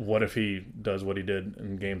game? What if he does what he did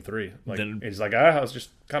in game 3? He's like, I was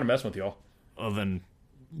just kind of messing with y'all. Well, then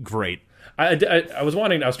great. I was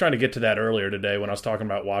trying to get to that earlier today when I was talking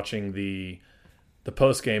about watching the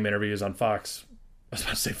post-game interviews on Fox. I was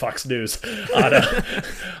about to say Fox News.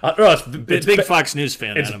 It's big Fox News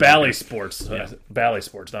fan. It's Bally Sports. Yeah. Bally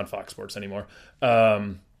Sports, not Fox Sports anymore.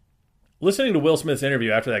 Listening to Will Smith's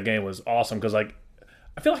interview after that game was awesome because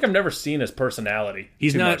I feel like I've never seen his personality.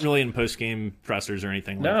 He's not really in post-game pressers or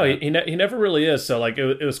anything like that. No, he never really is. So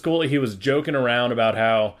it was cool. He was joking around about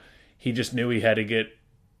how he just knew he had to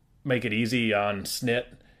make it easy on Snit.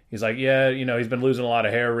 He's like, yeah, he's been losing a lot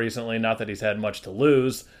of hair recently. Not that he's had much to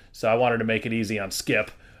lose. So I wanted to make it easy on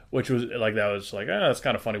Skip, which was that's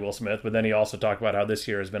kind of funny, Will Smith. But then he also talked about how this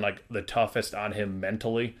year has been the toughest on him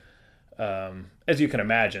mentally, as you can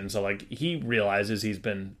imagine. So he realizes he's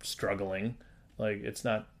been struggling. It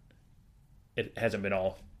hasn't been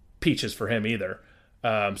all peaches for him either.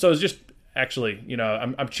 So it's just actually,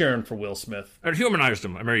 I'm cheering for Will Smith. It humanized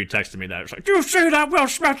him. I remember you texted me that. It's like, do you see that Will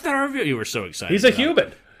Smith interview? You were so excited. He's a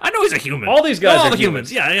human. I know he's a human. All these guys are the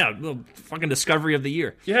humans. Yeah. The fucking discovery of the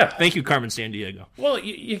year. Yeah. Thank you, Carmen Sandiego. Well,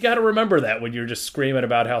 you got to remember that when you're just screaming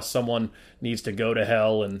about how someone needs to go to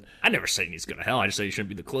hell. And I never say he needs to go to hell. I just say he shouldn't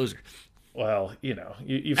be the closer. Well, I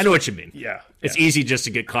know what you mean. Yeah. It's easy just to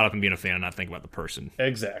get caught up in being a fan and not think about the person.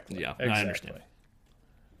 Exactly. Yeah, exactly. I understand.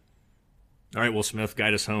 All right, Will Smith,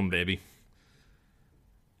 guide us home, baby.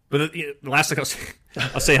 But the last thing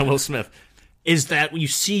I'll say on Will Smith is that when you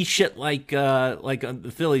see shit like on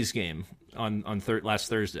the Phillies game on last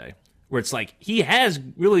Thursday, where it's he has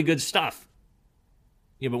really good stuff.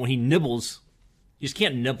 Yeah, but when he nibbles, you just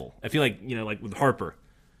can't nibble. I feel like with Harper.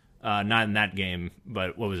 Not in that game,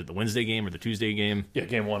 but what was it, the Wednesday game or the Tuesday game? Yeah,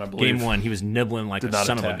 game 1, I believe. Game 1, he was nibbling like a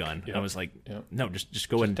son of a gun. Yep. I was like, no, just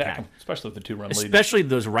go and attack. Especially with the 2-run lead. Especially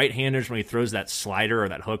those right-handers when he throws that slider or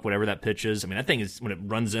that hook, whatever that pitch is. I mean, that thing is, when it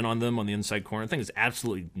runs in on them on the inside corner, that thing is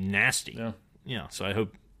absolutely nasty. Yeah, so I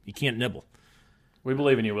hope you can't nibble. We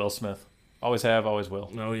believe in you, Will Smith. Always have, always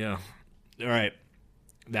will. Oh, yeah. All right.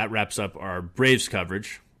 That wraps up our Braves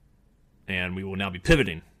coverage, and we will now be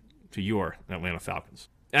pivoting to your Atlanta Falcons.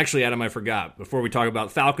 Actually, Adam, I forgot. Before we talk about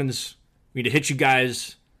Falcons, we need to hit you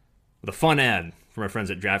guys with a fun ad from our friends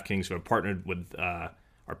at DraftKings who have partnered with our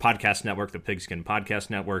podcast network, the Pigskin Podcast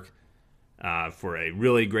Network, for a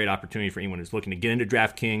really great opportunity for anyone who's looking to get into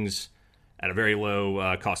DraftKings at a very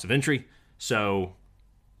low cost of entry. So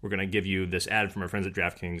we're going to give you this ad from our friends at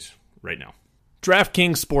DraftKings right now.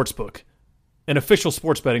 DraftKings Sportsbook, an official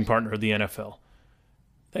sports betting partner of the NFL.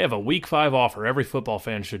 They have a Week 5 offer every football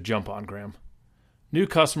fan should jump on, Graham. New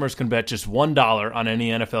customers can bet just $1 on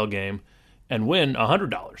any NFL game and win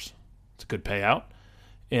 $100. It's a good payout.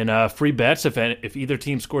 And free bets if either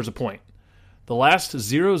team scores a point. The last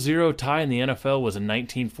 0-0 tie in the NFL was in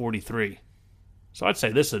 1943. So I'd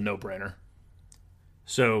say this is a no-brainer.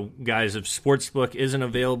 So, guys, if Sportsbook isn't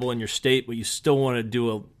available in your state, but you still want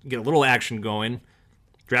to get a little action going,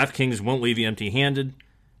 DraftKings won't leave you empty-handed.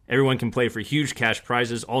 Everyone can play for huge cash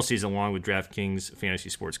prizes all season long with DraftKings fantasy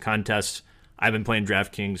sports contests. I've been playing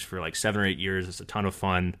DraftKings for like 7 or 8 years. It's a ton of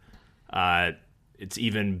fun. I'd say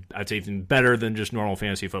even better than just normal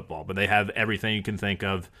fantasy football. But they have everything you can think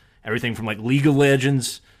of, everything from like League of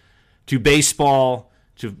Legends to baseball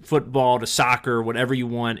to football to soccer, whatever you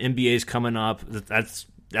want. NBA's coming up. That's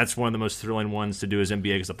one of the most thrilling ones to do is NBA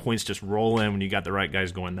because the points just roll in when you got the right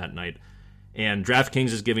guys going that night. And DraftKings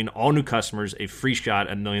is giving all new customers a free shot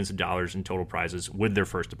at millions of dollars in total prizes with their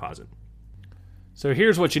first deposit. So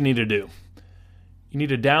here's what you need to do. You need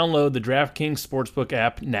to download the DraftKings Sportsbook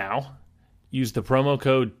app now. Use the promo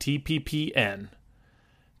code TPPN.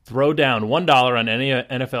 Throw down $1 on any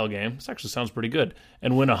NFL game. This actually sounds pretty good.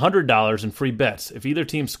 And win $100 in free bets if either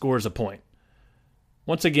team scores a point.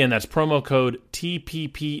 Once again, that's promo code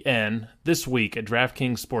TPPN this week at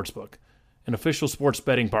DraftKings Sportsbook, an official sports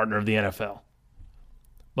betting partner of the NFL.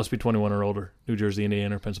 Must be 21 or older. New Jersey,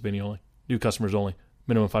 Indiana, or Pennsylvania only. New customers only.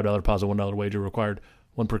 Minimum $5 deposit, $1 wager required.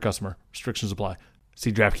 One per customer. Restrictions apply.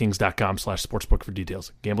 See DraftKings.com/sportsbook for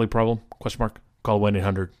details. Gambling problem? Call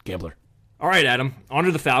 1-800-GAMBLER. All right, Adam. On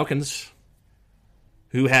to the Falcons,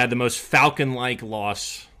 who had the most Falcon-like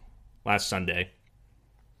loss last Sunday.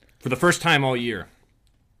 For the first time all year,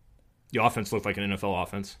 the offense looked like an NFL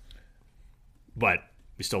offense, but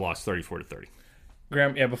we still lost 34-30.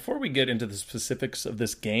 Graham, before we get into the specifics of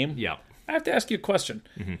this game, I have to ask you a question.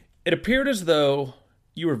 Mm-hmm. It appeared as though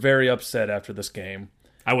you were very upset after this game.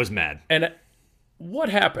 I was mad. And what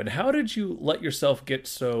happened? How did you let yourself get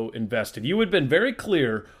so invested? You had been very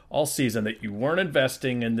clear all season that you weren't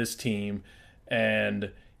investing in this team,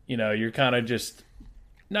 and you're kind of just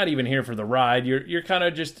not even here for the ride. You're kind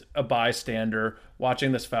of just a bystander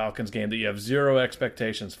watching this Falcons game that you have zero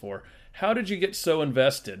expectations for. How did you get so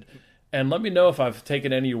invested? And let me know if I've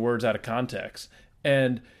taken any of your words out of context.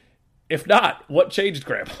 And if not, what changed,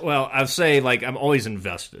 Graham? Well, I'll say I'm always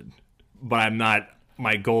invested, but I'm not.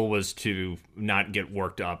 My goal was to not get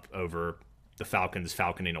worked up over the Falcons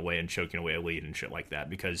falconing away and choking away a lead and shit like that,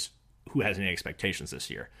 because who has any expectations this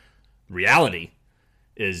year? Reality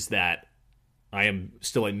is that I am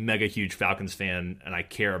still a mega huge Falcons fan, and I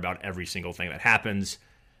care about every single thing that happens,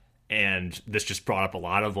 and this just brought up a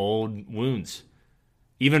lot of old wounds.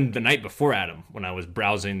 Even the night before, Adam, when I was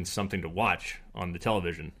browsing something to watch on the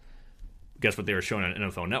television, guess what they were showing on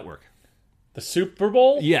NFL Network? The Super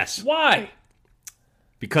Bowl? Yes. Why?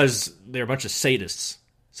 Because they're a bunch of sadists.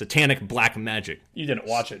 Satanic black magic. You didn't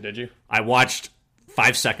watch it, did you? I watched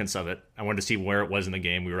 5 seconds of it. I wanted to see where it was in the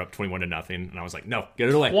game. We were up 21-0, and I was like, no, get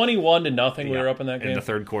it away. 21-0 we were up in that game? In the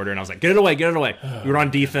third quarter, and I was like, get it away. We were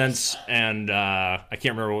on defense, and I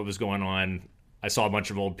can't remember what was going on. I saw a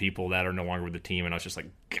bunch of old people that are no longer with the team, and I was just like,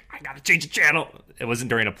 I got to change the channel. It wasn't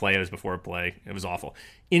during a play. It was before a play. It was awful.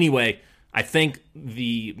 Anyway, I think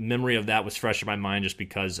the memory of that was fresh in my mind just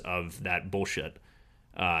because of that bullshit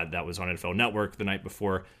that was on NFL Network the night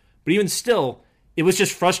before. But even still, it was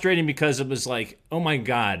just frustrating because it was like, oh my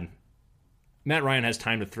God, Matt Ryan has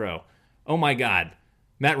time to throw. Oh my God,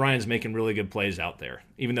 Matt Ryan's making really good plays out there.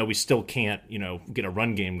 Even though we still can't, get a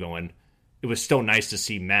run game going, it was still nice to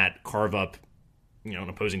see Matt carve up, an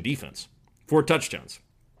opposing defense. 4 touchdowns.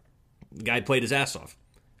 The guy played his ass off.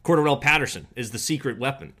 Cordarrelle Patterson is the secret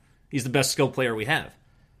weapon. He's the best skill player we have.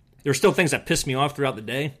 There are still things that piss me off throughout the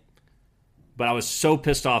day, but I was so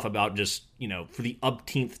pissed off about just, for the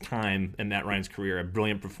umpteenth time in Matt Ryan's career, a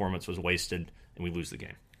brilliant performance was wasted and we lose the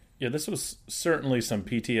game. Yeah, this was certainly some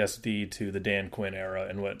PTSD to the Dan Quinn era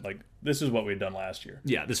and this is what we'd done last year.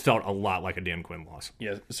 Yeah, this felt a lot like a Dan Quinn loss.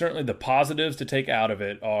 Yeah, certainly the positives to take out of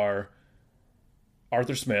it are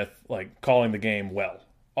Arthur Smith, calling the game well,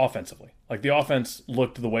 offensively. The offense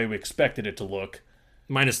looked the way we expected it to look.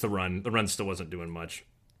 Minus the run. The run still wasn't doing much.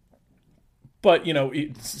 But,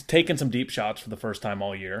 it's taken some deep shots for the first time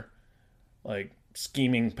all year.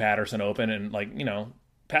 Scheming Patterson open and,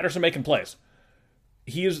 Patterson making plays.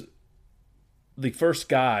 He is the first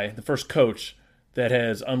coach that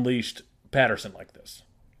has unleashed Patterson like this.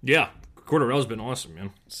 Yeah. Cordarrelle's been awesome,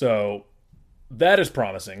 man. So, that is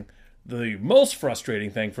promising. The most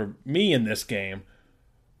frustrating thing for me in this game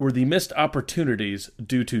were the missed opportunities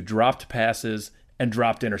due to dropped passes and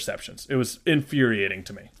dropped interceptions. It was infuriating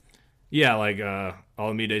to me. Yeah, like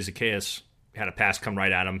Olamide Zaccheaus had a pass come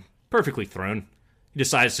right at him, perfectly thrown. He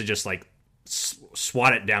decides to just like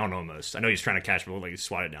swat it down almost. I know he's trying to catch, but it looked like he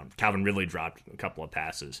swat it down. Calvin Ridley dropped a couple of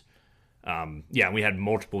passes. We had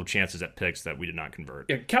multiple chances at picks that we did not convert.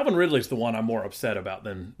 Yeah, Calvin Ridley's the one I'm more upset about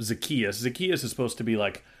than Zaccheaus. Zaccheaus is supposed to be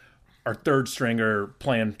like our third stringer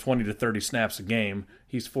playing 20 to 30 snaps a game.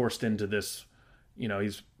 He's forced into this,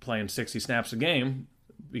 he's playing 60 snaps a game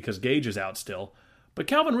because Gage is out still. But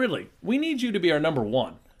Calvin Ridley, we need you to be our number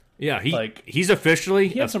one. Yeah, he's officially...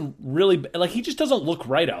 He had some really... he just doesn't look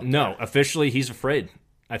right out there. No, officially he's afraid,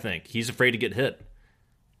 I think. He's afraid to get hit.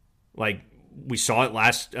 Like, we saw it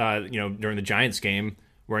last, during the Giants game,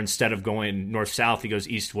 where instead of going north-south, he goes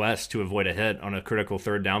east-west to avoid a hit on a critical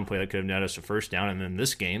third down play that could have net us a first down. And then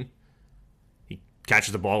this game, he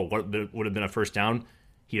catches the ball, what would have been a first down.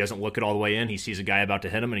 He doesn't look it all the way in. He sees a guy about to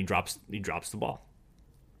hit him, and he drops the ball.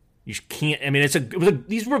 You can't... I mean,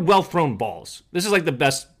 these were well-thrown balls. This is like the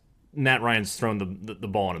best Matt Ryan's thrown the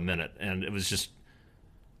ball in a minute, and it was just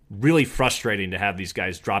really frustrating to have these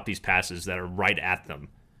guys drop these passes that are right at them,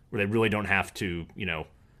 where they really don't have to,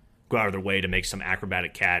 go out of their way to make some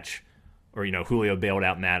acrobatic catch, or Julio bailed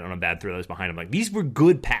out Matt on a bad throw that was behind him. Like, these were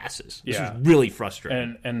good passes. This was really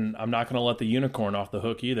frustrating. And I'm not going to let the unicorn off the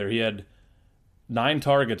hook either. He had 9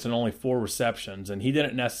 targets and only 4 receptions, and he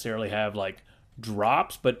didn't necessarily have like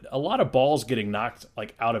drops, but a lot of balls getting knocked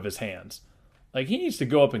like out of his hands. Like, he needs to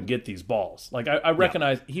go up and get these balls. Like, I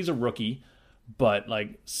recognize he's a rookie, but,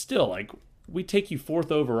 like, still, like, we take you 4th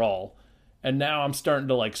overall, and now I'm starting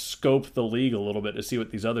to, like, scope the league a little bit to see what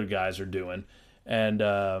these other guys are doing. And,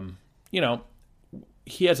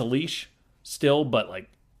 he has a leash still, but, like,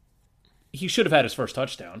 he should have had his first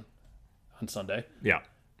touchdown on Sunday. Yeah.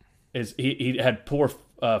 He had poor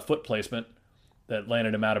foot placement that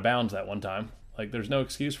landed him out of bounds that one time. Like, there's no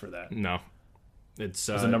excuse for that. No. It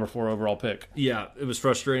was a number 4 overall pick. Yeah, it was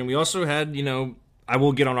frustrating. We also had, I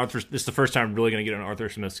will get on Arthur. This is the first time I'm really going to get on Arthur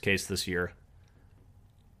Smith's case this year.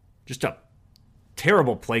 Just a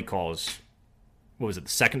terrible play calls. What was it, the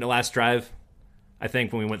second to last drive? I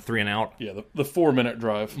think when we went 3 and out. Yeah, the 4-minute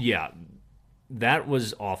drive. Yeah, that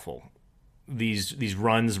was awful. These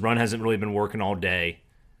run hasn't really been working all day.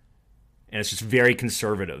 And it's just very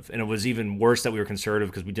conservative. And it was even worse that we were conservative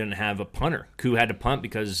because we didn't have a punter. Koo had to punt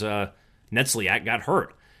because... Netzliak got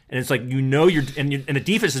hurt, and it's like and the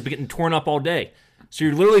defense has been getting torn up all day. So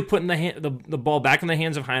you're literally putting the ball back in the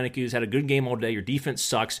hands of Heineke, who's had a good game all day. Your defense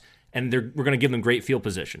sucks, and we're going to give them great field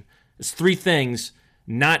position. It's 3 things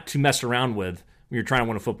not to mess around with when you're trying to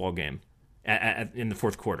win a football game in the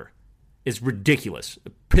 4th quarter. It's ridiculous.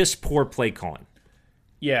 Piss poor play calling.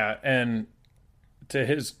 Yeah, and to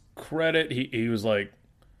his credit, he was like,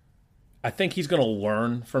 I think he's going to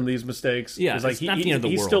learn from these mistakes. Yeah, like it's not the end of the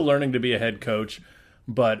world. He's still learning to be a head coach,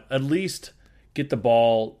 but at least get the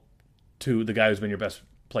ball to the guy who's been your best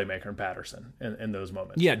playmaker in Patterson in those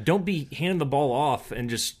moments. Yeah, don't be handing the ball off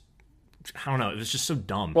and just, I don't know, it was just so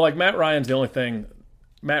dumb. Well, like Matt Ryan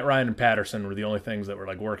and Patterson were the only things that were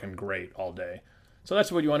like working great all day. So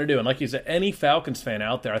that's what you want to do. And like you said, any Falcons fan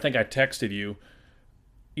out there, I think I texted you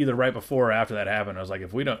either right before or after that happened. I was like,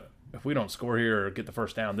 if we don't score here or get the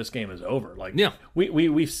first down, this game is over. Like, yeah,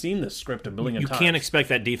 we've seen this script a billion times. You can't expect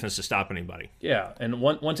that defense to stop anybody. Yeah, and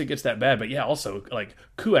once it gets that bad, but yeah, also like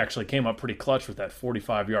Koo actually came up pretty clutch with that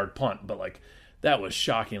 45-yard punt, but like that was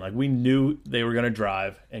shocking. Like, we knew they were going to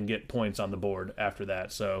drive and get points on the board after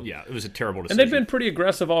that. So yeah, it was a terrible decision. And they've been pretty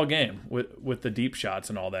aggressive all game with the deep shots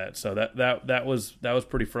and all that. So that was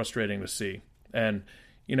pretty frustrating to see. And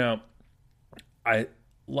I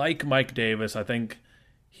like Mike Davis. I think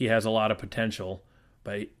he has a lot of potential,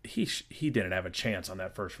 but he didn't have a chance on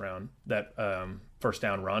that first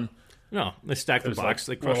down run. No, they stacked the box.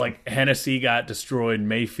 Like Hennessy got destroyed,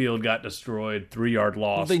 Mayfield got destroyed, 3-yard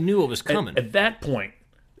loss. Well, they knew it was coming. At that point,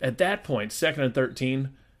 2nd and 13,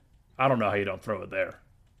 I don't know how you don't throw it there.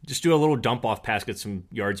 Just do a little dump off pass, get some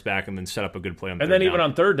yards back, and then set up a good play on. And then even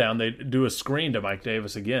on 3rd down, they do a screen to Mike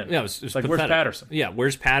Davis again. Yeah, it was like, where's Patterson? Yeah,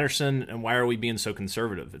 where's Patterson, and why are we being so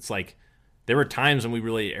conservative? It's like, there were times when we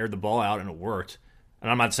really aired the ball out and it worked.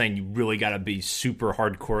 And I'm not saying you really got to be super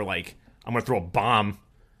hardcore, like, I'm going to throw a bomb,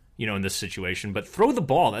 in this situation. But throw the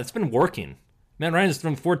ball. That's been working. Matt Ryan has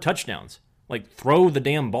thrown 4 touchdowns. Like, throw the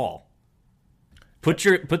damn ball. Put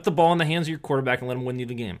the ball in the hands of your quarterback and let him win you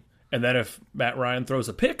the game. And then if Matt Ryan throws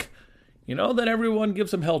a pick, then everyone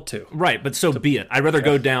gives him hell too. Right, but so be it. I'd rather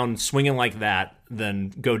go down swinging like that than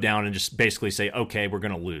go down and just basically say, okay, we're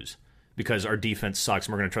going to lose. Because our defense sucks,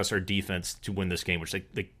 and we're going to trust our defense to win this game, which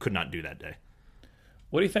they could not do that day.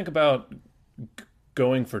 What do you think about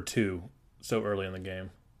going for 2 so early in the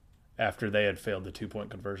game after they had failed the 2-point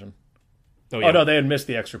conversion. Oh, yeah. Oh, no, they had missed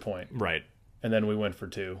the extra point. Right. And then we went for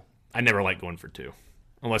 2. I never like going for 2.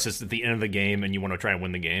 Unless it's at the end of the game and you want to try and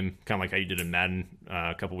win the game, kind of like how you did in Madden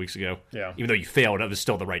a couple weeks ago. Yeah. Even though you failed, it was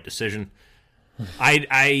still the right decision.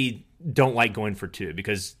 I don't like going for 2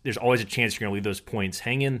 because there's always a chance you're going to leave those points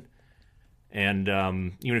hanging. And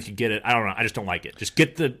even if you get it, I don't know. I just don't like it. Just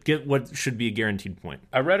get what should be a guaranteed point.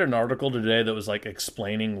 I read an article today that was like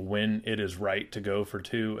explaining when it is right to go for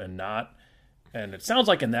 2 and not. And it sounds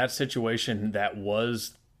like in that situation, that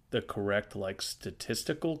was the correct like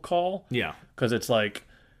statistical call. Yeah. Because it's like,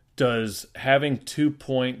 does having 2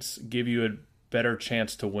 points give you a better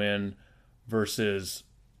chance to win versus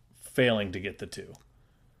failing to get the 2?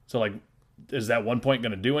 So like, is that 1 point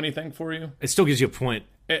going to do anything for you? It still gives you a point.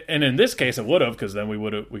 And in this case, it would have, because then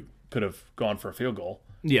we could have gone for a field goal.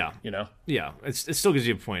 Yeah. You know? Yeah. It still gives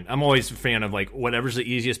you a point. I'm always a fan of like, whatever's the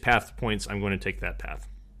easiest path to points, I'm going to take that path.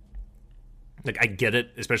 Like, I get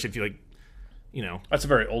it, especially if you like, you know. That's a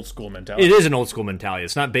very old school mentality. It is an old school mentality.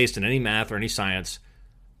 It's not based in any math or any science.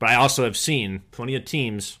 But I also have seen plenty of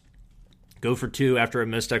teams go for 2 after a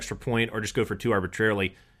missed extra point or just go for 2 arbitrarily.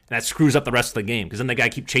 And that screws up the rest of the game because then the guy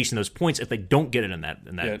keep chasing those points if they don't get it in that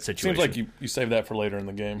it situation. Seems like you save that for later in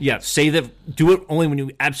the game. Yeah, save that. Do it only when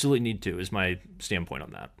you absolutely need to is my standpoint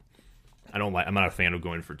on that. I'm not a fan of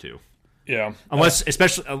going for 2. Yeah. Unless,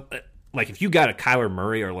 especially, like if you got a Kyler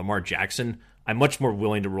Murray or Lamar Jackson, I'm much more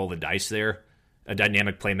willing to roll the dice there. A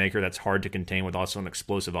dynamic playmaker that's hard to contain with also an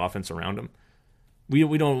explosive offense around him.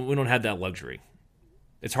 We don't have that luxury.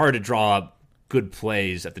 It's hard to draw up good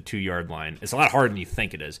plays at the 2-yard line. It's a lot harder than you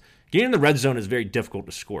think it is. Getting in the red zone is very difficult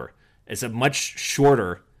to score. It's a much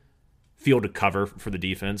shorter field to cover for the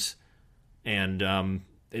defense, and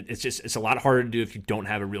it's a lot harder to do if you don't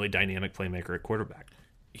have a really dynamic playmaker at quarterback.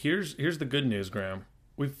 Here's the good news, Graham.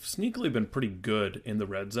 We've sneakily been pretty good in the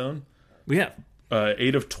red zone. We have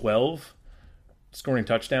 8 of 12 scoring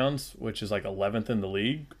touchdowns, which is like 11th in the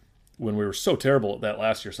league, when we were so terrible at that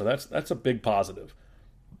last year. So that's a big positive.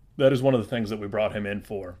 That is one of the things that we brought him in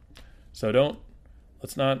for. So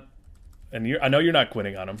let's not. And I know you're not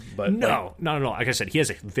quitting on him, but no, not at all. Like I said, he has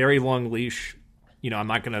a very long leash. You know, I'm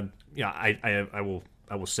not gonna. Yeah, I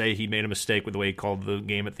will say he made a mistake with the way he called the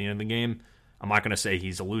game at the end of the game. I'm not gonna say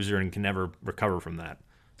he's a loser and can never recover from that.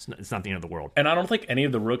 It's not the end of the world. And I don't think any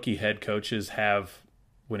of the rookie head coaches have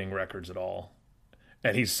winning records at all.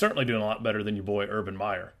 And he's certainly doing a lot better than your boy Urban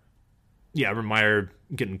Meyer. Yeah, Urban Meyer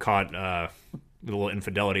getting caught with a little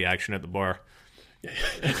infidelity action at the bar.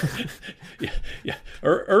 Yeah.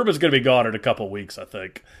 Urban's going to be gone in a couple of weeks, I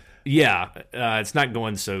think. Yeah, it's not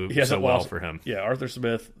going so well for him. Yeah, Arthur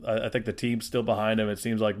Smith, I think the team's still behind him. It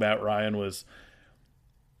seems like Matt Ryan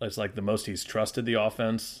it's like the most he's trusted the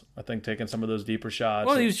offense. I think taking some of those deeper shots.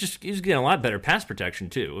 Well, he was getting a lot better pass protection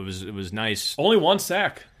too. It was nice. Only 1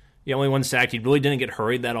 sack. Yeah, only 1 sack. He really didn't get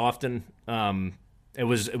hurried that often. It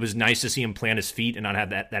was nice to see him plant his feet and not have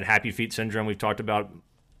that happy feet syndrome we've talked about.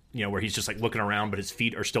 You know, where he's just like looking around, but his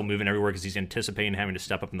feet are still moving everywhere because he's anticipating having to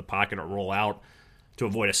step up in the pocket or roll out to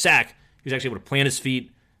avoid a sack. He was actually able to plant his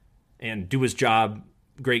feet and do his job.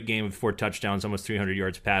 Great game with 4 touchdowns, almost 300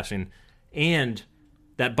 yards passing. And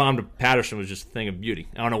that bomb to Patterson was just a thing of beauty.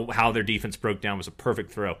 I don't know how their defense broke down. It was a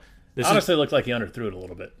perfect throw. Honestly, it looked like he underthrew it a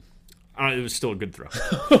little bit. It was still a good throw.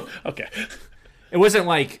 Okay. It wasn't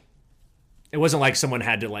like someone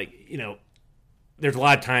had to, like, you know, there's a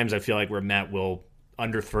lot of times I feel like where Matt will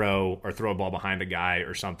underthrow or throw a ball behind a guy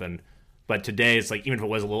or something. But today it's like, even if it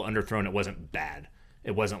was a little underthrown, it wasn't bad.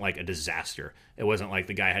 It wasn't like a disaster. It wasn't like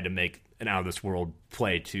the guy had to make an out-of-this-world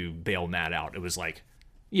play to bail Matt out. It was like,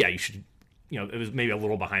 yeah, you should, you know, it was maybe a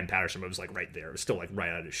little behind Patterson, but it was like right there. It was still like right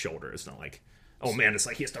at his shoulder. It's not like, oh man, it's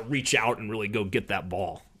like he has to reach out and really go get that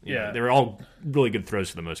ball. You know, they were all really good throws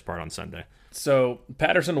for the most part on Sunday. So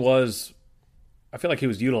Patterson I feel like he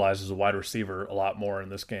was utilized as a wide receiver a lot more in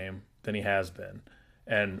this game than he has been.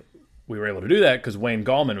 And we were able to do that because Wayne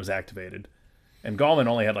Gallman was activated. And Gallman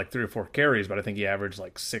only had like 3 or 4 carries, but I think he averaged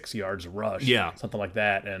like 6 yards a rush. Yeah. Something like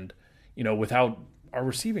that. And, you know, without our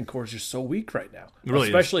receiving core is just so weak right now. It really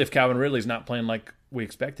especially is. if Calvin Ridley's not playing like we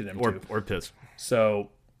expected him to. Or Pitts. So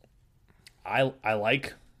I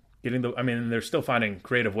like getting they're still finding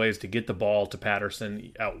creative ways to get the ball to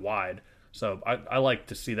Patterson out wide. So I like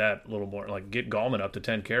to see that a little more. Like, get Gallman up to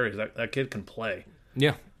 10 carries. That kid can play.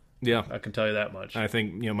 Yeah. Yeah. I can tell you that much. I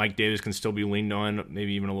think, you know, Mike Davis can still be leaned on,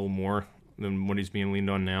 maybe even a little more than what he's being leaned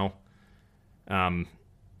on now.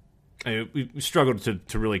 We struggled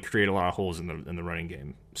to really create a lot of holes in the running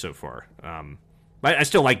game so far. But I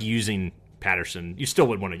still like using Patterson, you still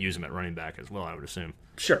would want to use him at running back as well, I would assume.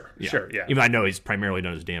 Sure. Yeah. Even though I know he's primarily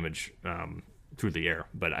done his damage through the air,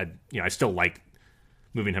 but I still like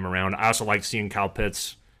moving him around. I also like seeing Kyle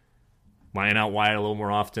Pitts lying out wide a little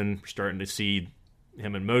more often. We're starting to see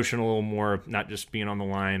him in motion a little more, not just being on the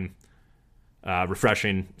line.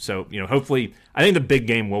 Refreshing. So, hopefully, I think the big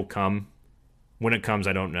game will come. When it comes,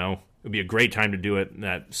 I don't know. It would be a great time to do it in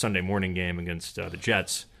that Sunday morning game against the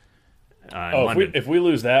Jets. If we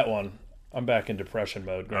lose that one, I'm back in depression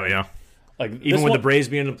mode. Graham. Oh, yeah? Like even with the Braves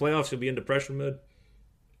being in the playoffs, you'll be in depression mode?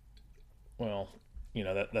 Well,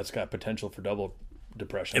 that's got potential for double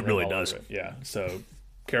depression. It really does. Yeah, so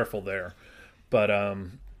careful there. But,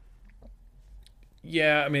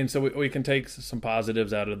 yeah, I mean, so we can take some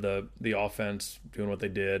positives out of the offense doing what they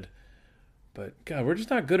did. But, God, we're just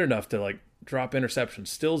not good enough to, drop interceptions.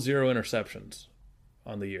 Still 0 interceptions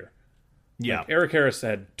on the year. Yeah. Eric Harris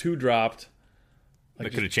had 2 dropped.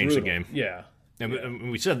 That could have changed the game. Yeah. And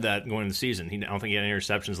we said that going into the season. I don't think he had any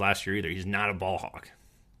interceptions last year either. He's not a ball hawk.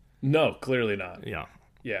 No, clearly not. Yeah.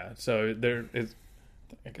 Yeah, so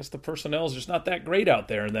I guess the personnel is just not that great out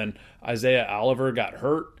there. And then Isaiah Oliver got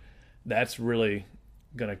hurt. That's really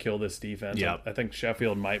going to kill this defense. Yeah. I think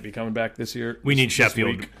Sheffield might be coming back this year. We need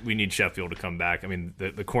Sheffield. We need Sheffield to come back. I mean,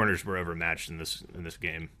 the corners were overmatched in this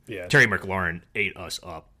game. Yeah. Terry McLaurin ate us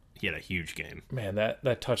up. He had a huge game. Man,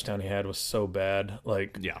 that touchdown he had was so bad.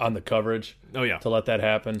 Yeah. On the coverage. Oh yeah. To let that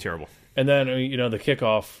happen. Terrible. And then the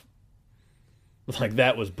kickoff.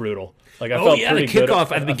 That was brutal. I felt pretty the good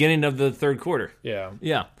kickoff at the beginning of the third quarter. Yeah.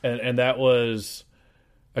 Yeah. And that was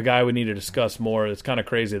a guy we need to discuss more. It's kind of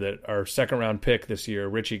crazy that our second-round pick this year,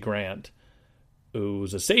 Richie Grant,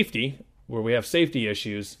 who's a safety, where we have safety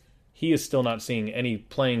issues, he is still not seeing any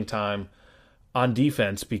playing time on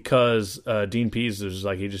defense because Dean Pease is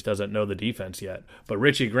he just doesn't know the defense yet. But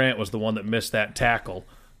Richie Grant was the one that missed that tackle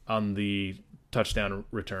on the touchdown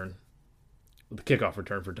return, the kickoff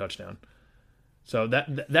return for touchdown. So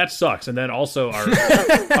that sucks. And then also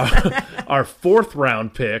our fourth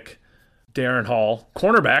round pick, Darren Hall,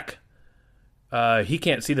 cornerback, he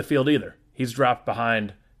can't see the field either. He's dropped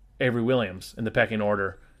behind Avery Williams in the pecking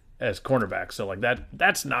order as cornerback. So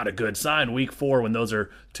that's not a good sign week 4 when those are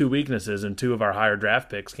 2 weaknesses and 2 of our higher draft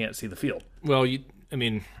picks can't see the field. Well,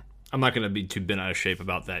 I'm not going to be too bent out of shape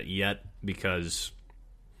about that yet because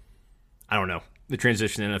I don't know. The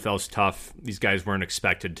transition to the NFL is tough. These guys weren't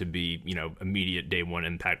expected to be, immediate day one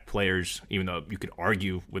impact players, even though you could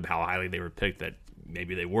argue with how highly they were picked that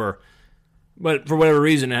maybe they were. But for whatever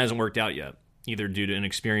reason, it hasn't worked out yet, either due to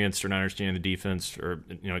inexperience or not understanding the defense or,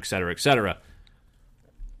 et cetera, et cetera.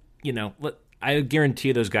 I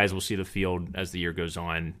guarantee those guys will see the field as the year goes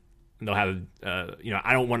on. And they'll have,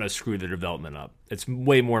 I don't want to screw their development up. It's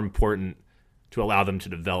way more important to allow them to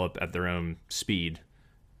develop at their own speed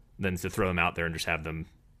than to throw them out there and just have them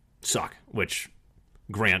suck, which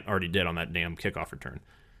Grant already did on that damn kickoff return.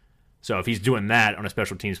 So if he's doing that on a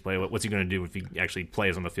special teams play, what's he going to do if he actually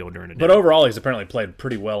plays on the field during the day? But overall, he's apparently played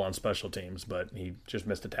pretty well on special teams, but he just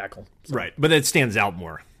missed a tackle. So. Right, but it stands out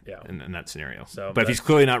more in that scenario. But if he's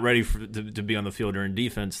clearly not ready to be on the field during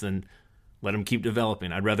defense, then let him keep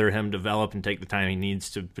developing. I'd rather him develop and take the time he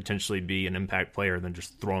needs to potentially be an impact player than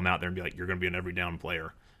just throw him out there and be like, you're going to be an every down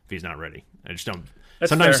player if he's not ready. I just don't.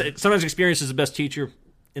 Sometimes experience is the best teacher.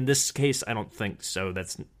 In this case, I don't think so.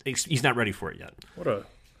 He's not ready for it yet. What a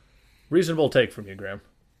reasonable take from you, Graham.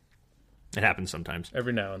 It happens sometimes.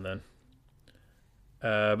 Every now and then.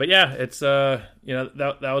 But yeah, it's that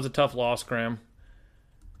was a tough loss, Graham.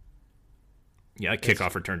 Yeah, that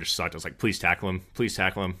kickoff return just sucked. I was like, please tackle him. Please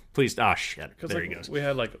tackle him. Please. Ah, shit. There he goes. We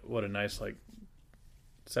had a nice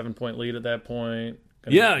 7-point lead at that point.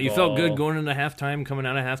 Yeah, you felt good going into halftime, coming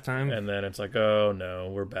out of halftime. And then it's oh no,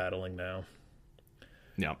 we're battling now.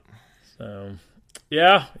 Yeah. So,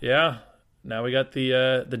 yeah. Now we got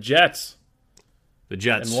the Jets. The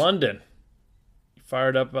Jets. In London. You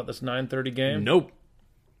fired up about this 9:30 game? Nope.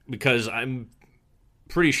 Because I'm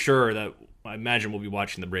pretty sure that I imagine we'll be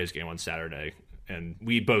watching the Braves game on Saturday. And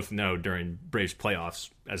we both know during Braves playoffs,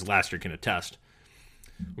 as Laster can attest,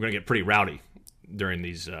 we're going to get pretty rowdy during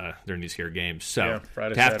these here games. So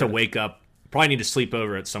Friday, to have Saturday. To wake up, probably need to sleep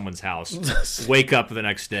over at someone's house, wake up the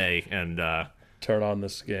next day and turn on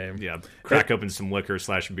this game. Yeah, crack open some liquor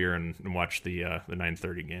 / beer and watch the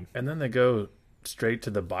 9:30 game. And then they go straight to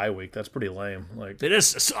the bye week. That's pretty lame. It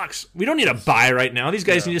sucks. We don't need a bye right now. These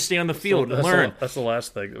guys need to stay on the field and learn. That's the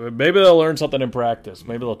last thing. Maybe they'll learn something in practice.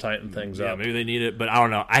 Maybe they'll tighten things up. Yeah, maybe they need it, but I don't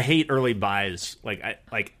know. I hate early buys.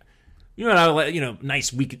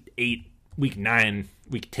 Nice week 8, week 9,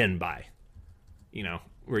 week 10 bye.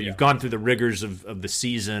 Where you've gone through the rigors of the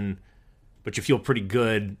season, but you feel pretty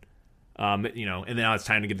good. And now it's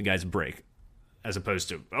time to give the guys a break, as opposed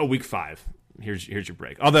to week 5. Here's your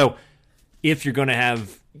break. Although, if you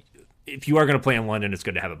are going to play in London, it's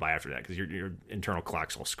good to have a bye after that because your internal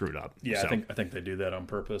clock's all screwed up. Yeah, so, I think they do that on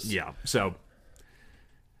purpose. Yeah, so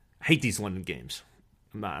I hate these London games.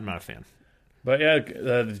 I'm not a fan. But yeah,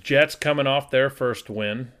 the Jets coming off their first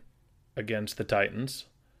win against the Titans.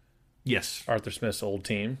 Yes, Arthur Smith's old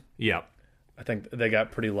team. Yeah, I think they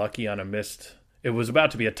got pretty lucky on a missed. It was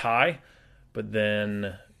about to be a tie, but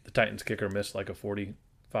then the Titans kicker missed like a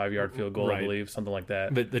 45-yard field goal, right. I believe, something like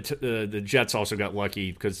that. But the Jets also got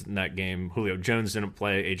lucky because in that game, Julio Jones didn't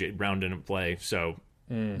play, A.J. Brown didn't play, so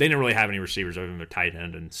they didn't really have any receivers other than their tight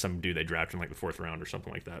end and some dude they drafted in like the 4th round or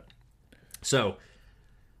something like that. So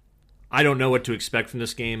I don't know what to expect from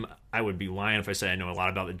this game. I would be lying if I say I know a lot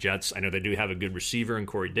about the Jets. I know they do have a good receiver in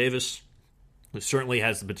Corey Davis, who certainly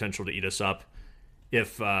has the potential to eat us up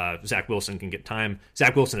if Zach Wilson can get time.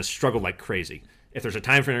 Zach Wilson has struggled like crazy. If there's a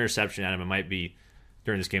time for an interception at him, it might be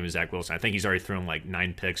during this game with Zach Wilson. I think he's already thrown like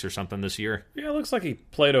 9 picks or something this year. Yeah, it looks like he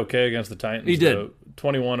played okay against the Titans. He did.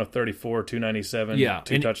 21 of 34, 297,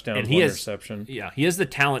 2 touchdowns, and 1 interception. He has the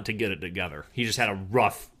talent to get it together. He just had a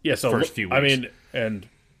rough first few weeks. I mean, and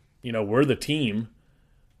we're the team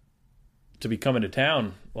to be coming to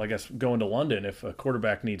town, well, I guess going to London if a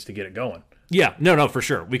quarterback needs to get it going. Yeah, no, for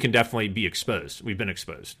sure. We can definitely be exposed. We've been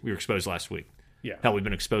exposed. We were exposed last week. Yeah. Hell, we've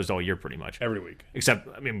been exposed all year pretty much. Every week. Except,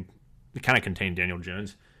 I mean, we kind of contained Daniel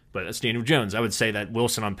Jones, but that's Daniel Jones. I would say that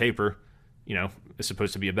Wilson on paper, is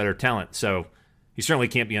supposed to be a better talent. So he certainly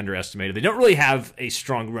can't be underestimated. They don't really have a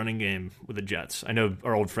strong running game with the Jets. I know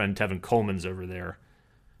our old friend Tevin Coleman's over there,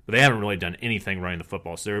 but they haven't really done anything running the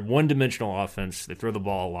football. So they're a one-dimensional offense. They throw the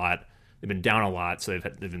ball a lot. They've been down a lot, so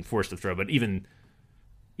they've been forced to throw. But even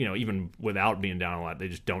without being down a lot, they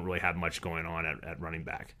just don't really have much going on at running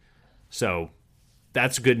back. So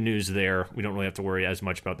that's good news there. We don't really have to worry as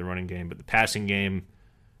much about the running game, but the passing game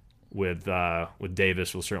with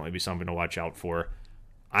Davis will certainly be something to watch out for.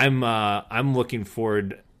 I'm looking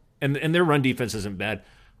forward, and their run defense isn't bad.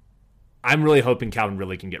 I'm really hoping Calvin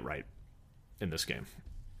Ridley can get right in this game.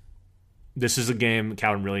 This is a game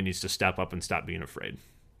Calvin really needs to step up and stop being afraid.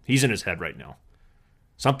 He's in his head right now.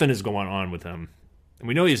 Something is going on with him. And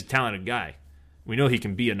we know he's a talented guy. We know he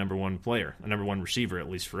can be a number 1 player, a number 1 receiver, at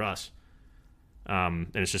least for us. And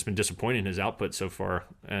it's just been disappointing, his output so far.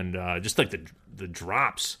 And just like the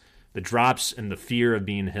drops and the fear of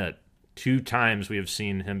being hit. 2 times we have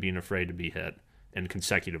seen him being afraid to be hit in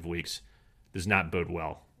consecutive weeks. Does not bode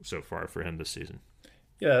well so far for him this season.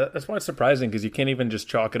 Yeah, that's why it's surprising because you can't even just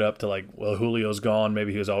chalk it up to like, well, Julio's gone.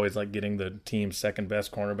 Maybe he was always like getting the team's second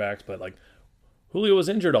best cornerbacks, but like Julio was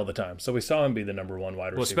injured all the time, so we saw him be the number 1 wide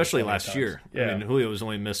receiver. Well, especially last year. Yeah. I mean, Julio was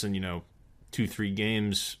only missing 2-3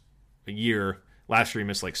 games a year. Last year he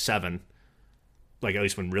missed like 7. Like at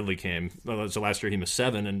least when Ridley came. So last year he missed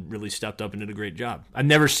 7 and Ridley stepped up and did a great job. I've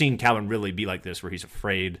never seen Calvin Ridley be like this, where he's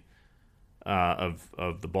afraid of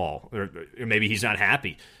the ball, or maybe he's not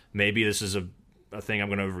happy. Maybe this is a thing I'm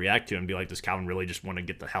going to overreact to and be like, does Calvin really just want to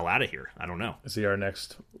get the hell out of here? I don't know. Is he our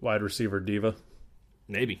next wide receiver diva?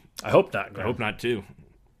 Maybe. I hope not. I hope not too.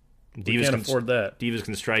 Divas can't afford that. Divas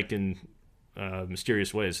can strike in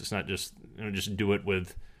mysterious ways. It's not just just do it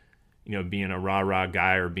with being a rah-rah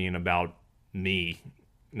guy or being about me,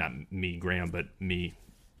 not me, Graham, but me,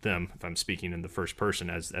 them, if I'm speaking in the first person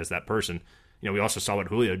as that person. We also saw what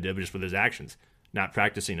Julio did just with his actions, not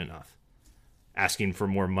practicing enough, asking for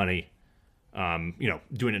more money,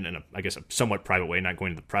 doing it in a somewhat private way, not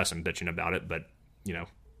going to the press and bitching about it, but,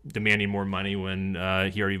 demanding more money when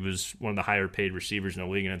he already was one of the higher paid receivers in the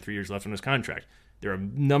league and had 3 years left on his contract. There are a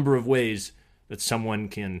number of ways that someone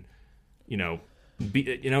can,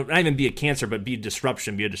 be, not even be a cancer, but be a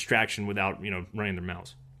disruption, be a distraction without, running their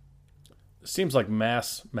mouths. It seems like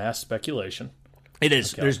mass speculation. It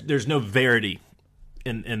is. Okay. There's no verity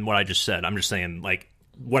in what I just said. I'm just saying, like,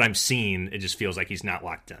 what I'm seeing, it just feels like he's not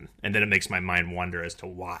locked in. And then it makes my mind wonder as to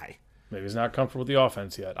why. Maybe he's not comfortable with the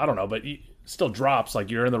offense yet. I don't know, but he still drops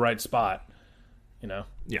like you're in the right spot,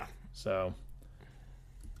 Yeah. So,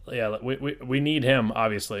 yeah, we need him,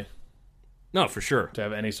 obviously. No, for sure. To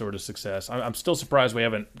have any sort of success. I'm still surprised we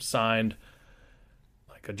haven't signed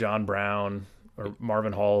like a John Brown or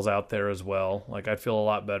Marvin Hall's out there as well. Like, I'd feel a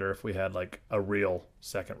lot better if we had like a real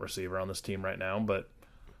second receiver on this team right now, but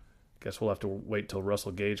I guess we'll have to wait till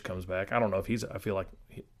Russell Gage comes back. I don't know if I feel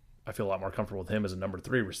a lot more comfortable with him as a number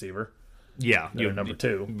 3 receiver. Yeah. Than number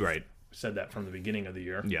 2. Right. We said that from the beginning of the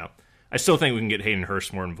year. Yeah. I still think we can get Hayden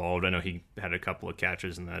Hurst more involved. I know he had a couple of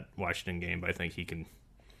catches in that Washington game, but I think he can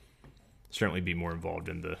certainly be more involved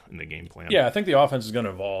in the game plan. Yeah, I think the offense is going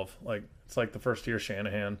to evolve. Like it's like the first year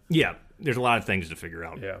Shanahan. Yeah, there's a lot of things to figure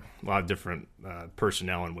out. Yeah, a lot of different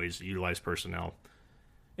personnel and ways to utilize personnel.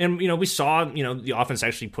 And, we saw, the offense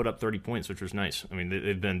actually put up 30 points, which was nice. I mean,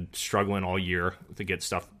 they've been struggling all year to get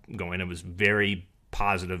stuff going. It was very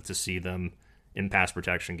positive to see them in pass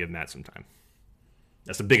protection give Matt some time.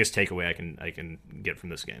 That's the biggest takeaway I can get from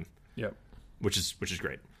this game. Yep. Which is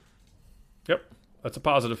great. Yep. That's a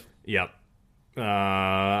positive. Yep.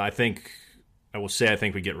 I think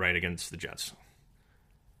we get right against the Jets.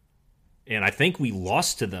 And I think we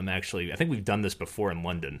lost to them, actually. I think we've done this before in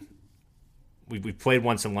London. We played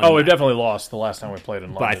once in London. Oh, we definitely lost the last time we played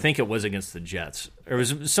in London. But I think it was against the Jets. Or it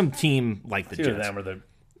was some team like the Jets. Them or the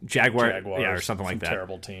Jaguars, yeah, or something like that.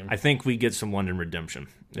 Terrible team. I think we get some London redemption.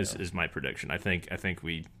 Is my prediction. I think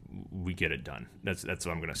we get it done. That's what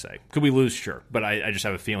I'm going to say. Could we lose? Sure, but I just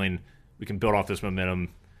have a feeling we can build off this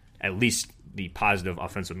momentum, at least the positive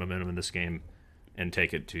offensive momentum in this game, and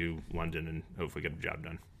take it to London and hopefully get the job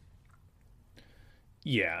done.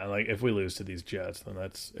 Yeah, like if we lose to these Jets, then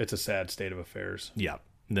it's a sad state of affairs. Yeah,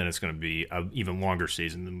 then it's going to be an even longer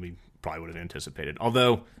season than we probably would have anticipated.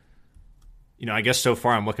 Although, I guess so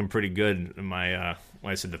far I'm looking pretty good. In my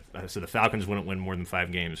when I said the Falcons wouldn't win more than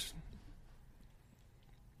 5 games.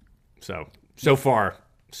 So far,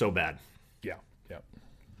 so bad. Yeah.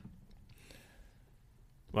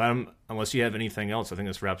 Well, unless you have anything else, I think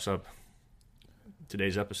this wraps up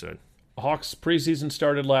today's episode. Hawks preseason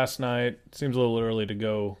started last night. Seems a little early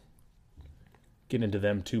to get into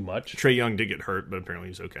them too much. Trae Young did get hurt, but apparently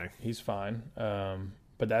he's okay. He's fine.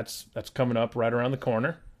 But that's coming up right around the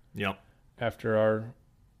corner. Yep. After our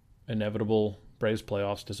inevitable Braves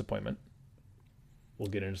playoffs disappointment, we'll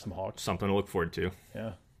get into some Hawks. Something to look forward to.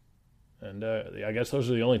 Yeah. And I guess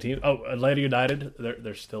those are the only teams. Oh, Atlanta United,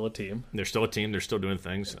 they're still a team. They're still a team. They're still doing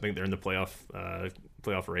things. I think they're in the playoff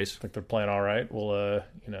race. I think they're playing all right. We'll,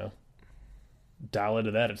 dial into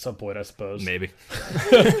that at some point, I suppose. Maybe.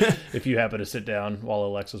 If you happen to sit down while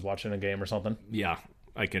Alexa's watching a game or something. Yeah,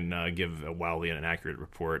 I can give a wildly inaccurate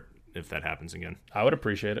report if that happens again. I would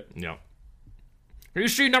appreciate it. Yeah. You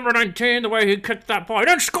see number 19, the way he kicked that ball. He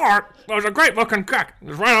didn't score. It was a great-looking kick. It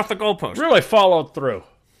was right off the goalpost. Really followed through.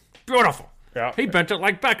 Beautiful. Yeah. He bent it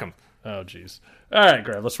like Beckham. Oh, jeez. All right,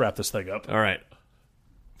 Graham, let's wrap this thing up. All right.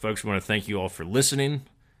 Folks, we want to thank you all for listening,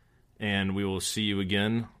 and we will see you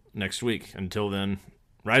again next week. Until then,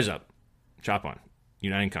 rise up, chop on,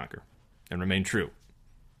 unite and conquer, and remain true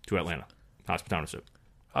to Atlanta. Hospitometer Sip.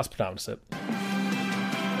 Hospitometer Sip.